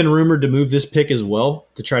 They've been rumored to move this pick as well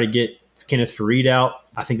to try to get Kenneth Faried out.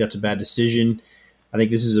 I think that's a bad decision. I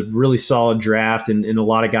think this is a really solid draft and a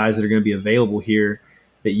lot of guys that are going to be available here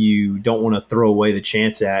that you don't want to throw away the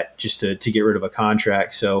chance at just to get rid of a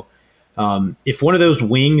contract. So if one of those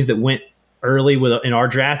wings that went early in our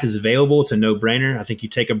draft is available, it's a no-brainer. I think you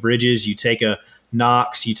take a Bridges, you take a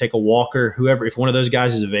Knox, you take a Walker, whoever. If one of those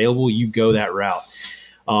guys is available, you go that route.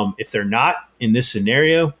 If they're not in this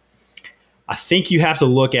scenario, I think you have to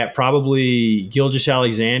look at probably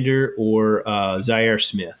Gilgeous-Alexander or Zaire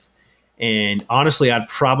Smith. And honestly, I'd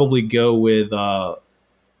probably go with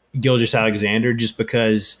Gilgeous-Alexander just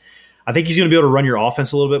because I think he's going to be able to run your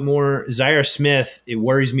offense a little bit more. Zaire Smith, it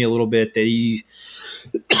worries me a little bit that he's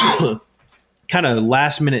kind of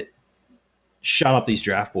last minute shot up these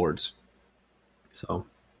draft boards. So,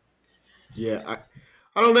 yeah,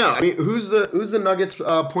 I don't know. I mean, who's the Nuggets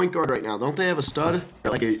point guard right now? Don't they have a stud,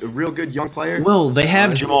 like a real good young player? Well, they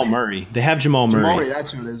have Jamal Murray. They have Jamal Murray.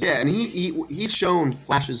 That's who it is. Yeah, and he's shown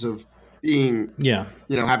flashes of being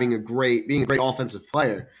having being a great offensive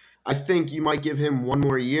player. I think you might give him one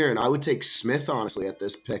more year, and I would take Smith honestly at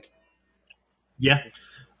this pick. Yeah,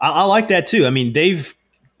 I like that too. I mean,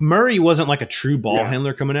 Murray wasn't like a true ball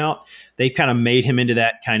handler coming out. They kind of made him into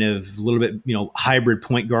that kind of little bit, hybrid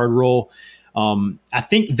point guard role. I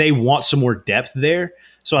think they want some more depth there.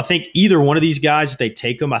 So I think either one of these guys, if they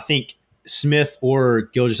take them, I think Smith or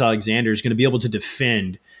Gilgeous-Alexander is going to be able to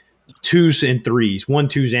defend 2s and 3s, 1,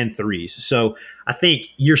 2s and 3s. So I think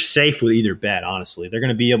you're safe with either bet, honestly. They're going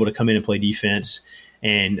to be able to come in and play defense,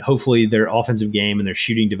 and hopefully their offensive game and their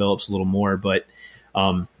shooting develops a little more. But,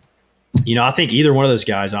 I think either one of those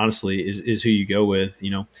guys, honestly, is who you go with.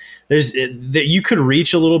 You could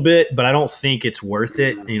reach a little bit, but I don't think it's worth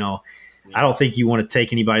it. I don't think you want to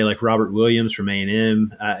take anybody like Robert Williams from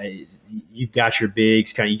A&M. You've got your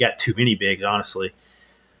bigs. You got too many bigs, honestly.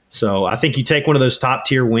 So I think you take one of those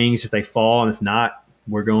top-tier wings if they fall, and if not,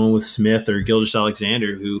 we're going with Smith or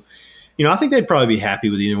Gilgeous-Alexander, who, I think they'd probably be happy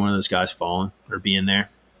with either one of those guys falling or being there.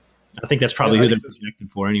 I think that's probably who they're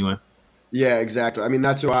projected for anyway. Yeah, exactly. I mean,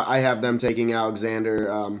 that's who I have them taking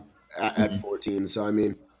Alexander at 14. So, I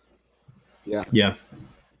mean, yeah. Yeah.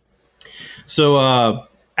 So,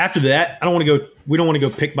 after that, we don't want to go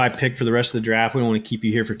pick by pick for the rest of the draft. We don't want to keep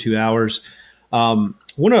you here for 2 hours. Want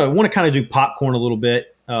to kind of do popcorn a little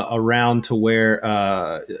bit around to where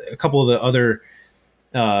a couple of the other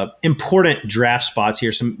important draft spots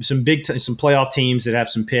here, some playoff teams that have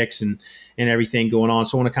some picks and everything going on.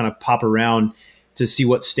 So I want to kind of pop around to see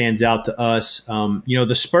what stands out to us.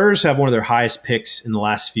 The Spurs have one of their highest picks in the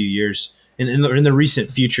last few years, in the recent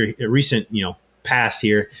past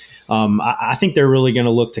here. I think they're really going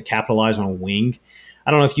to look to capitalize on a wing.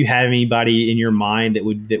 I don't know if you have anybody in your mind that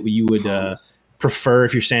you would prefer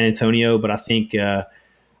if you're San Antonio, but I think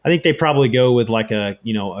they probably go with like a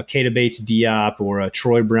Keita Bates-Diop or a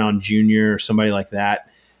Troy Brown Jr. or somebody like that.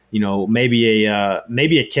 Maybe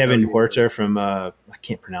a Kevin Huerter from I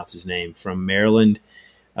can't pronounce his name, from Maryland.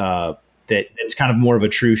 That that's kind of more of a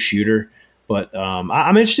true shooter. But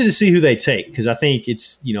I'm interested to see who they take because I think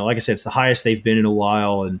it's, like I said, it's the highest they've been in a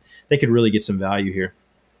while, and they could really get some value here.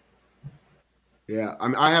 Yeah,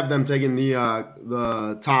 I have them taking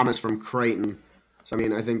the Thomas from Creighton. So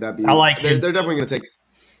I think that'd be. I like him. They're definitely going to take.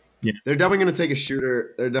 Yeah. They're definitely going to take a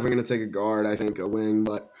shooter. They're definitely going to take a guard. I think a wing,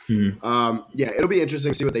 but yeah, it'll be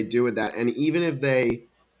interesting to see what they do with that. And even if they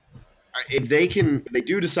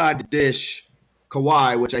do decide to dish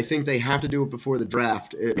Kawhi, which I think they have to do it before the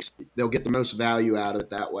draft, they'll get the most value out of it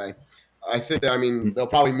that way. I think they'll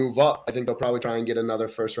probably move up. I think they'll probably try and get another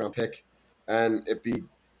first round pick, and it'd be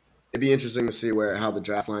interesting to see how the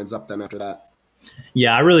draft lines up then after that.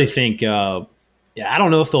 Yeah, I really think. I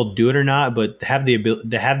don't know if they'll do it or not, but to have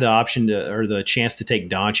the option or the chance to take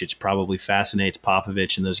Doncic probably fascinates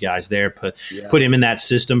Popovich and those guys there. Put him in that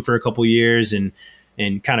system for a couple years and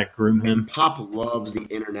kind of groom him. Pop loves the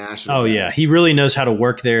international. Oh guys. Yeah, he really knows how to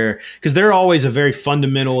work there because they're always a very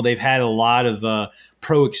fundamental. They've had a lot of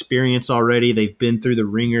pro experience already. They've been through the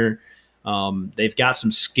ringer. They've got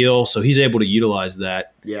some skill, so he's able to utilize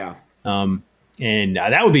that. Yeah. And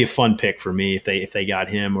that would be a fun pick for me if they got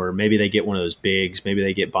him, or maybe they get one of those bigs. Maybe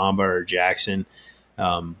they get Bamba or Jackson.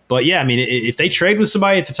 But yeah, if they trade with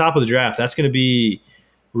somebody at the top of the draft, that's going to be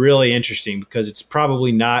really interesting because it's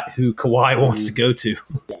probably not who Kawhi wants to go to.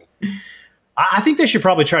 I think they should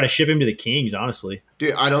probably try to ship him to the Kings, honestly.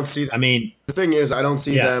 Dude, I don't see that. The thing is, I don't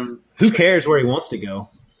see them. Who cares where he wants to go?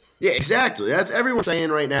 Yeah, exactly. That's everyone's saying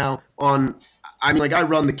right now I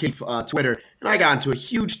run the Kings Twitter, and I got into a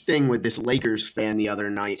huge thing with this Lakers fan the other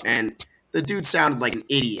night, and the dude sounded like an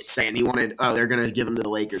idiot saying they're going to give him to the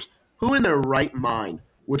Lakers. Who in their right mind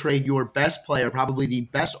would trade your best player, probably the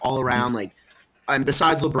best all-around, and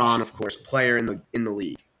besides LeBron, of course, player in the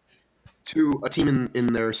league, to a team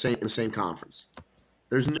in the same conference?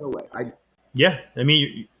 There's no way.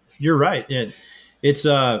 You're right. Yeah. It's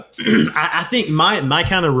I think my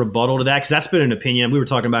kind of rebuttal to that, because that's been an opinion. We were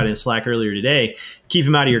talking about it in Slack earlier today. Keep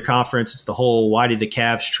him out of your conference. It's the whole why did the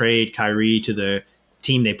Cavs trade Kyrie to the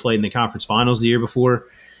team they played in the conference finals the year before?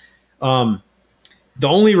 The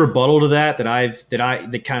only rebuttal to that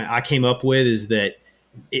I came up with is that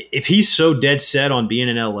if he's so dead set on being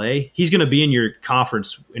in LA, he's going to be in your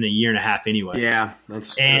conference in a year and a half anyway. Yeah,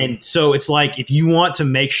 that's true. And so it's like if you want to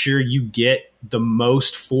make sure you get the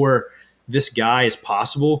most for this guy as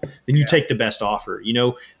possible, then you take the best offer.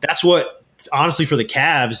 That's what, honestly, for the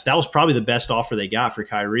Cavs, that was probably the best offer they got for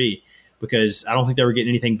Kyrie, because I don't think they were getting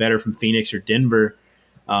anything better from Phoenix or Denver,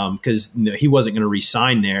 because he wasn't going to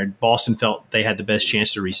re-sign there. Boston felt they had the best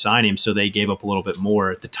chance to re-sign him, so they gave up a little bit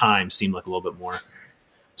more at the time, seemed like a little bit more.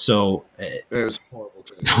 So it was a horrible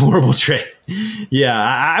trade. Horrible trade. Yeah,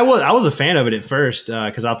 I was a fan of it at first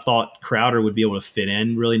because I thought Crowder would be able to fit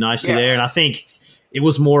in really nicely there, and I think it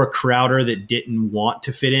was more Crowder that didn't want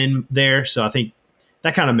to fit in there. So I think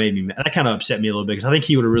that kind of made me – that kind of upset me a little bit because I think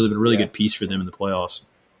he would have really been a really good piece for them in the playoffs.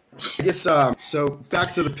 I guess so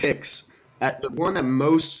back to the picks. At the one that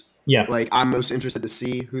most I'm most interested to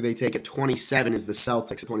see who they take at 27 is the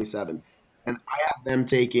Celtics at 27. And I have them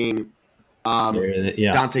taking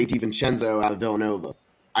Dante DiVincenzo out of Villanova.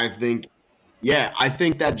 I think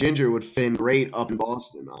that Ginger would fit great up in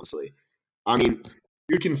Boston, honestly.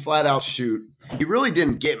 You can flat out shoot. He really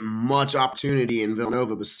didn't get much opportunity in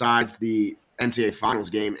Villanova besides the NCAA Finals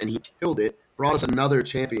game, and he killed it. Brought us another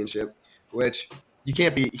championship, which you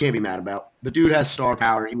can't be mad about. The dude has star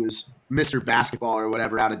power. He was Mr. Basketball or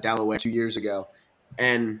whatever out of Delaware 2 years ago,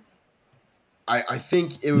 and I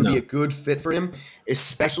think it would be a good fit for him,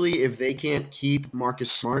 especially if they can't keep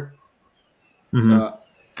Marcus Smart. Mm-hmm.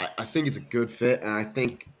 I think it's a good fit, and I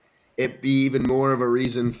think it'd be even more of a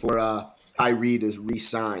reason for Kyrie is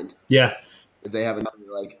re-signed. Yeah. If they have another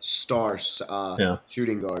star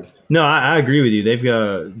shooting guard. No, I agree with you. They've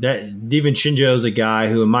got that. DiVincenzo is a guy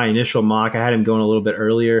who, in my initial mock, I had him going a little bit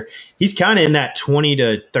earlier. He's kind of in that 20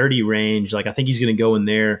 to 30 range. I think he's going to go in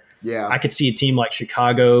there. Yeah. I could see a team like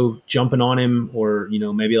Chicago jumping on him, or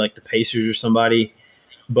maybe like the Pacers or somebody.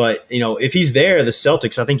 But if he's there, the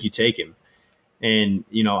Celtics, I think you take him, and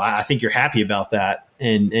I think you're happy about that.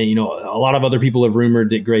 And a lot of other people have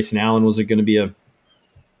rumored that Grayson Allen was going to be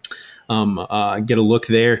get a look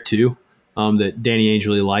there too. That Danny Ainge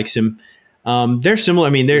really likes him. They're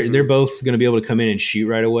similar. They're both going to be able to come in and shoot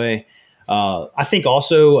right away. I think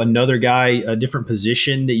also another guy, a different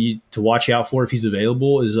position to watch out for if he's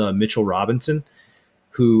available is Mitchell Robinson,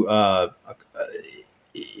 who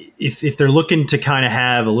if they're looking to kind of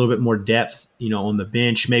have a little bit more depth, on the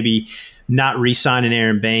bench, maybe not re-signing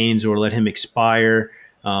Aaron Baines or let him expire,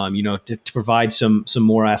 to provide some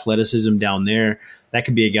more athleticism down there. that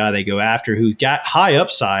could be a guy they go after who got high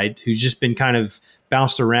upside, who's just been kind of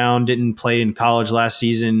bounced around, didn't play in college last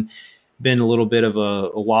season, been a little bit of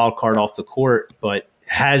a wild card off the court, but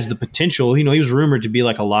has the potential. He was rumored to be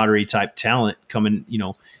like a lottery type talent coming,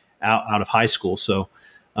 out of high school. So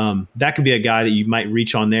that could be a guy that you might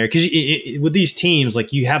reach on there because with these teams,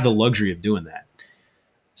 like you have the luxury of doing that.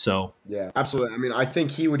 So yeah, absolutely. I mean, I think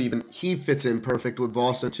he fits in perfect with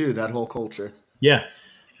Boston too. That whole culture. Yeah,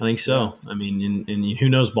 I think so. I mean, and who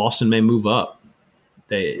knows? Boston may move up.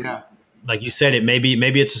 Like you said, maybe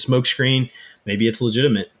it's a smokescreen, maybe it's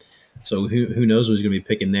legitimate. So who knows who's going to be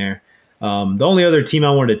picking there? The only other team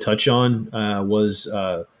I wanted to touch on was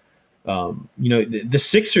the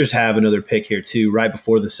Sixers have another pick here too, right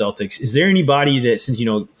before the Celtics. Is there anybody that since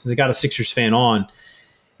I got a Sixers fan on,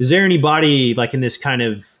 is there anybody like in this kind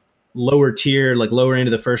of lower tier, like lower end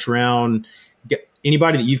of the first round?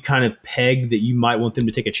 Anybody that you've kind of pegged that you might want them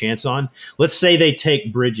to take a chance on? Let's say they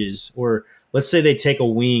take Bridges, or let's say they take a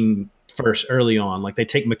wing first early on, like they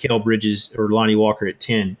take Mikal Bridges or Lonnie Walker at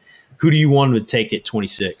 10. Who do you want to take at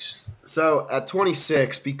 26? So at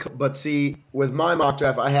 26, but see, with my mock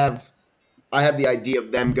draft, I have the idea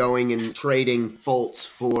of them going and trading Fultz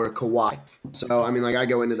for Kawhi. So I mean, like I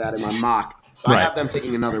go into that in my mock. Right. I have them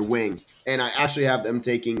taking another wing, and I actually have them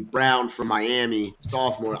taking Brown from Miami,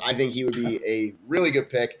 sophomore. I think he would be a really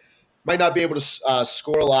good pick. Might not be able to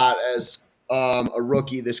score a lot as a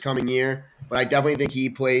rookie this coming year, but I definitely think he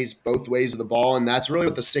plays both ways of the ball, and that's really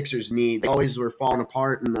what the Sixers need. They always were falling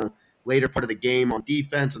apart in the later part of the game on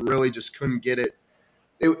defense and really just couldn't get it.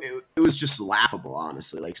 It was just laughable,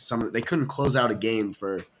 honestly. Like they couldn't close out a game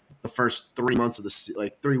for the first 3 months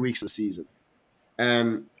of 3 weeks of the season,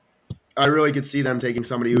 and I really could see them taking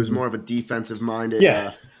somebody who is more of a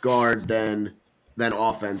defensive-minded guard than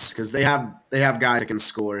offense, because they have guys that can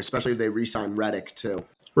score, especially if they re-sign Redick too.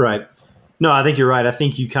 Right. No, I think you're right. I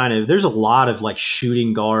think there's a lot of like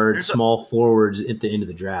shooting guard, small forwards at the end of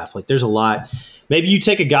the draft. Like there's a lot. Maybe you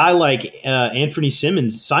take a guy like Anthony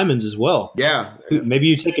Simons as well. Yeah. Maybe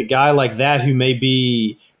you take a guy like that who may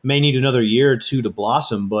need another year or two to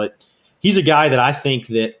blossom, but he's a guy that I think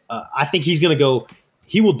he's going to go.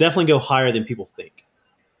 He will definitely go higher than people think,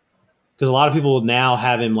 because a lot of people now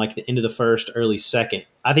have him like the end of the first, early second.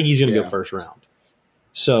 I think he's going to go first round.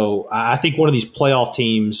 So I think one of these playoff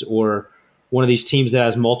teams, or one of these teams that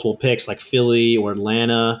has multiple picks like Philly or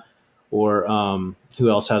Atlanta, or who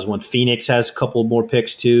else has one? Phoenix has a couple more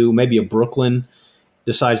picks too. Maybe a Brooklyn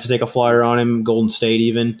decides to take a flyer on him, Golden State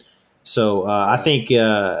even. So I think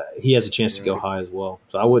he has a chance to go high as well.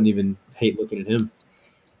 So I wouldn't even hate looking at him.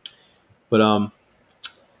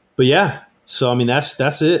 But yeah, so I mean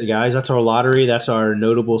that's it, guys. That's our lottery. That's our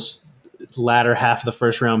notable latter half of the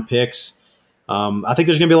first round picks. I think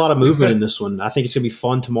there's going to be a lot of movement in this one. I think it's going to be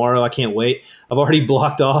fun tomorrow. I can't wait. I've already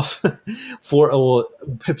blocked off for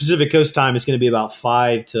Pacific Coast time. It's going to be about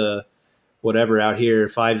 5 to whatever out here,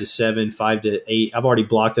 5 to 7, 5 to 8. I've already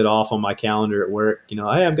blocked it off on my calendar at work.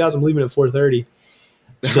 Hey, guys, I'm leaving at 4:30.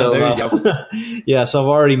 So there you go. Yeah, so I've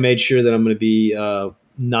already made sure that I'm going to be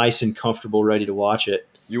nice and comfortable, ready to watch it.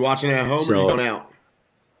 You watching it at home or are you going out?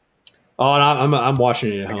 Oh, and I'm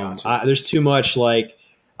watching it at home. There's too much like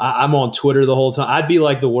I'm on Twitter the whole time. I'd be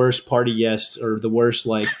like the worst party guest or the worst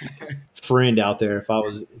like friend out there if I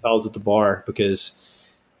was at the bar, because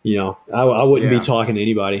I wouldn't be talking to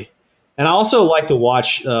anybody. And I also like to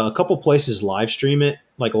watch a couple places live stream it,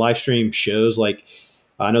 like live stream shows. Like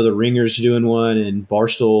I know the Ringers are doing one, and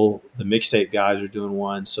Barstool, the mixtape guys, are doing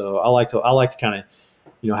one. So I like to kind of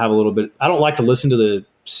have a little bit. I don't like to listen to the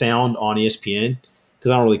sound on ESPN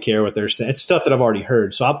because I don't really care what they're saying. It's stuff that I've already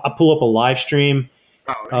heard. So I pull up a live stream,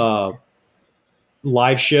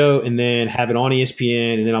 live show, and then have it on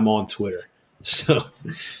ESPN, and then I'm on Twitter. So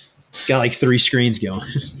got like 3 screens going.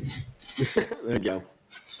 There you go.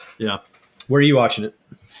 Yeah. Where are you watching it?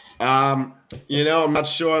 I'm not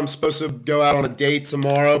sure. I'm supposed to go out on a date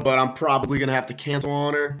tomorrow, but I'm probably going to have to cancel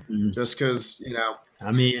on her just because,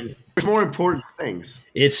 I mean, there's more important things.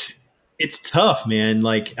 It's tough, man.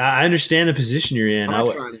 Like I understand the position you're in.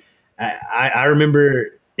 I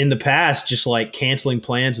remember in the past just like canceling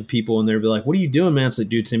plans with people, and they'd be like, "What are you doing, man?" It's like,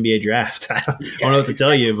 "Dude, it's NBA draft." I don't know what to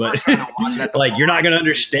tell you, but like you're not going to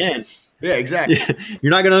understand. Yeah, exactly.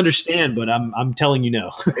 You're not going to understand, but I'm telling you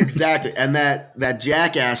no. Exactly. And that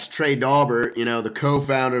jackass Trey Daubert, the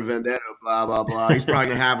co-founder of Vendetta, blah blah blah. He's probably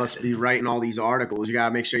going to have us be writing all these articles. You got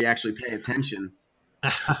to make sure you actually pay attention.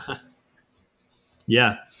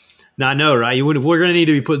 Yeah. No, I know, right? We're going to need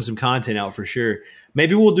to be putting some content out for sure.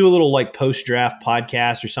 Maybe we'll do a little like post-draft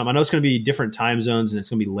podcast or something. I know it's going to be different time zones and it's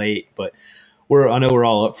going to be late, but I know we're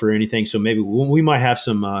all up for anything. So maybe we might have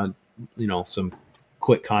some, some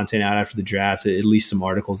quick content out after the draft, at least some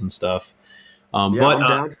articles and stuff. I'm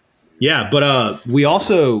down. But we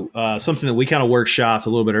also something that we kind of workshopped a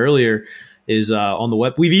little bit earlier is on the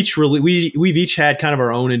web. We've each had kind of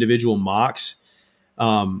our own individual mocks,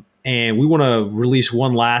 and we want to release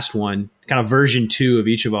one last one, kind of version 2 of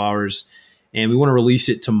each of ours, and we want to release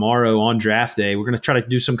it tomorrow on draft day. We're going to try to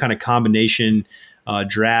do some kind of combination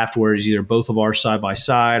draft where it's either both of ours side by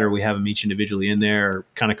side, or we have them each individually in there, or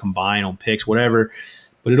kind of combine on picks, whatever.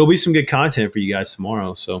 But it'll be some good content for you guys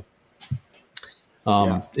tomorrow. So.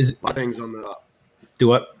 Is things on the up? Do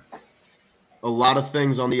what? A lot of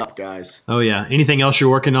things on the up, guys. Oh yeah. Anything else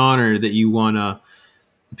you're working on or that you want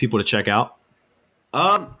people to check out?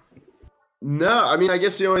 No. I mean, I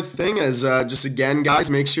guess the only thing is just again,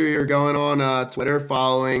 guys, make sure you're going on Twitter,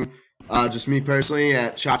 following just me personally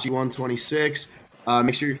at Chachi126.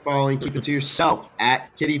 Make sure you're following Keep It To Yourself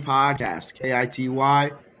at Kitty Podcast,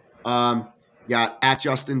 KITY. Got at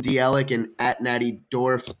Justin D. Ellick and at Natty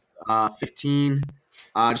Dorf 15.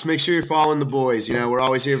 Just make sure you're following the boys. You know, we're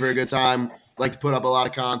always here for a good time. Like to put up a lot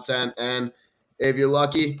of content, and if you're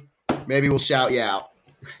lucky, maybe we'll shout you out.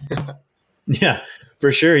 Yeah,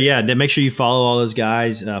 for sure. Yeah, make sure you follow all those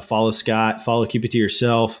guys. Follow Scott. Follow Keep It To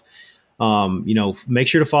Yourself. Make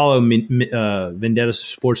sure to follow Vendetta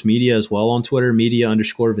Sports Media as well on Twitter.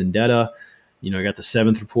 Media_Vendetta. You know, I got the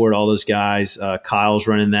 7th Report. All those guys. Kyle's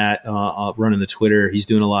running that. Running the Twitter. He's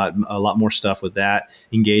doing a lot more stuff with that.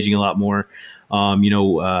 Engaging a lot more.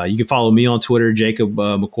 You can follow me on Twitter, Jacob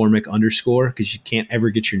McCormick _ because you can't ever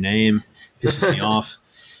get your name. Pisses me off.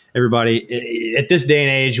 Everybody at this day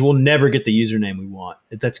and age, we'll never get the username we want.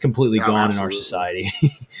 That's completely gone absolutely.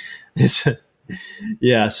 In our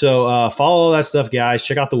society. So follow all that stuff, guys.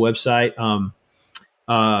 Check out the website.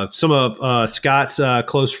 Some of Scott's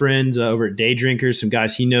close friends over at Day Drinkers, some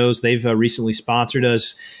guys he knows, they've recently sponsored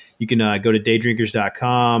us. You can go to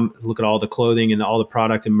daydrinkers.com, look at all the clothing and all the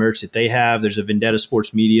product and merch that they have. There's a Vendetta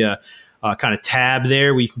Sports Media kind of tab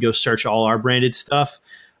there where you can go search all our branded stuff.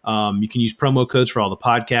 You can use promo codes for all the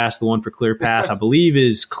podcasts. The one for Clear Path, I believe,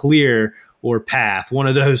 is Clear or Path, one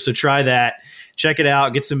of those. So try that. Check it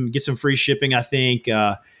out. Get some free shipping, I think.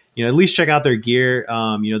 At least check out their gear.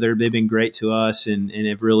 They've been great to us and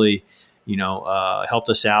have really – helped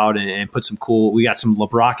us out and put some cool. We got some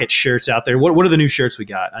LeBrocket shirts out there. What are the new shirts we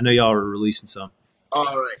got? I know y'all are releasing some. All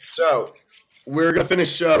right, so we're gonna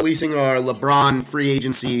finish releasing our LeBron free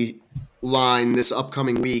agency line this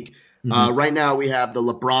upcoming week. Mm-hmm. Right now we have the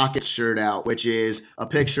LeBrocket shirt out, which is a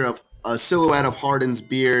picture of a silhouette of Harden's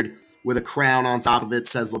beard with a crown on top of it.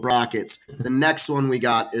 Says LeBrockets. The next one we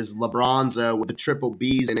got is LeBronzo with the triple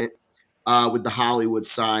B's in it, with the Hollywood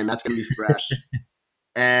sign. That's gonna be fresh.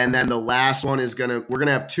 And then the last one is we're going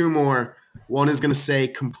to have 2 more. One is going to say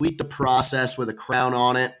complete the process with a crown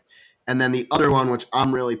on it. And then the other one, which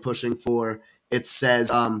I'm really pushing for, it says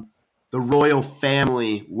the royal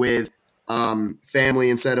family with family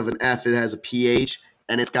instead of an F, it has a PH.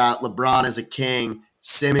 And it's got LeBron as a king,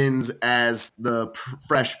 Simmons as the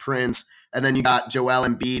Fresh Prince, and then you got Joel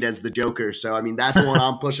Embiid as the Joker. So, I mean, that's the one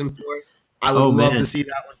I'm pushing for. I would love to see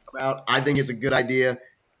that one come out. I think it's a good idea.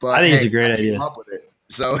 But I think it's a great idea. Came up with it.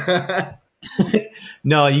 So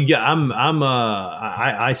no,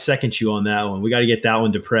 I second you on that one. We got to get that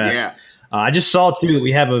one to press. Yeah. I just saw too that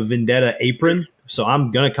we have a Vendetta apron, so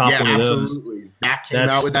I'm gonna cop one of those. Absolutely. Zach came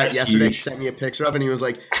out with that yesterday. Huge. Sent me a picture of it, and he was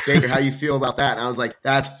like, "Baker, how you feel about that?" And I was like,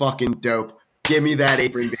 "That's fucking dope. Give me that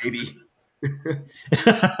apron, baby."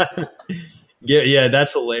 Yeah,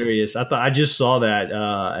 that's hilarious. I just saw that.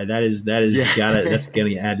 That's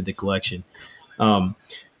gonna add to the collection.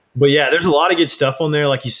 But yeah, there's a lot of good stuff on there.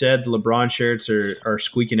 Like you said, the LeBron shirts are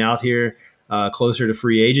squeaking out here closer to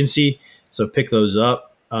free agency. So pick those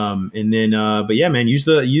up. And then, but yeah, man, use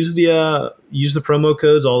the promo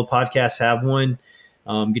codes. All the podcasts have one.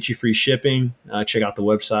 Get you free shipping. Check out the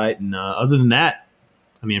website. And other than that,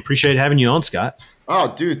 I mean, appreciate having you on, Scott.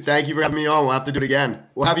 Oh, dude, thank you for having me on. We'll have to do it again.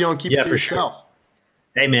 We'll have you on. Keep it to yourself. Sure.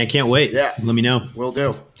 Hey, man, can't wait. Yeah, let me know. Will do.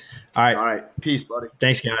 All right. All right. Peace, buddy.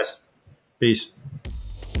 Thanks, guys. Peace.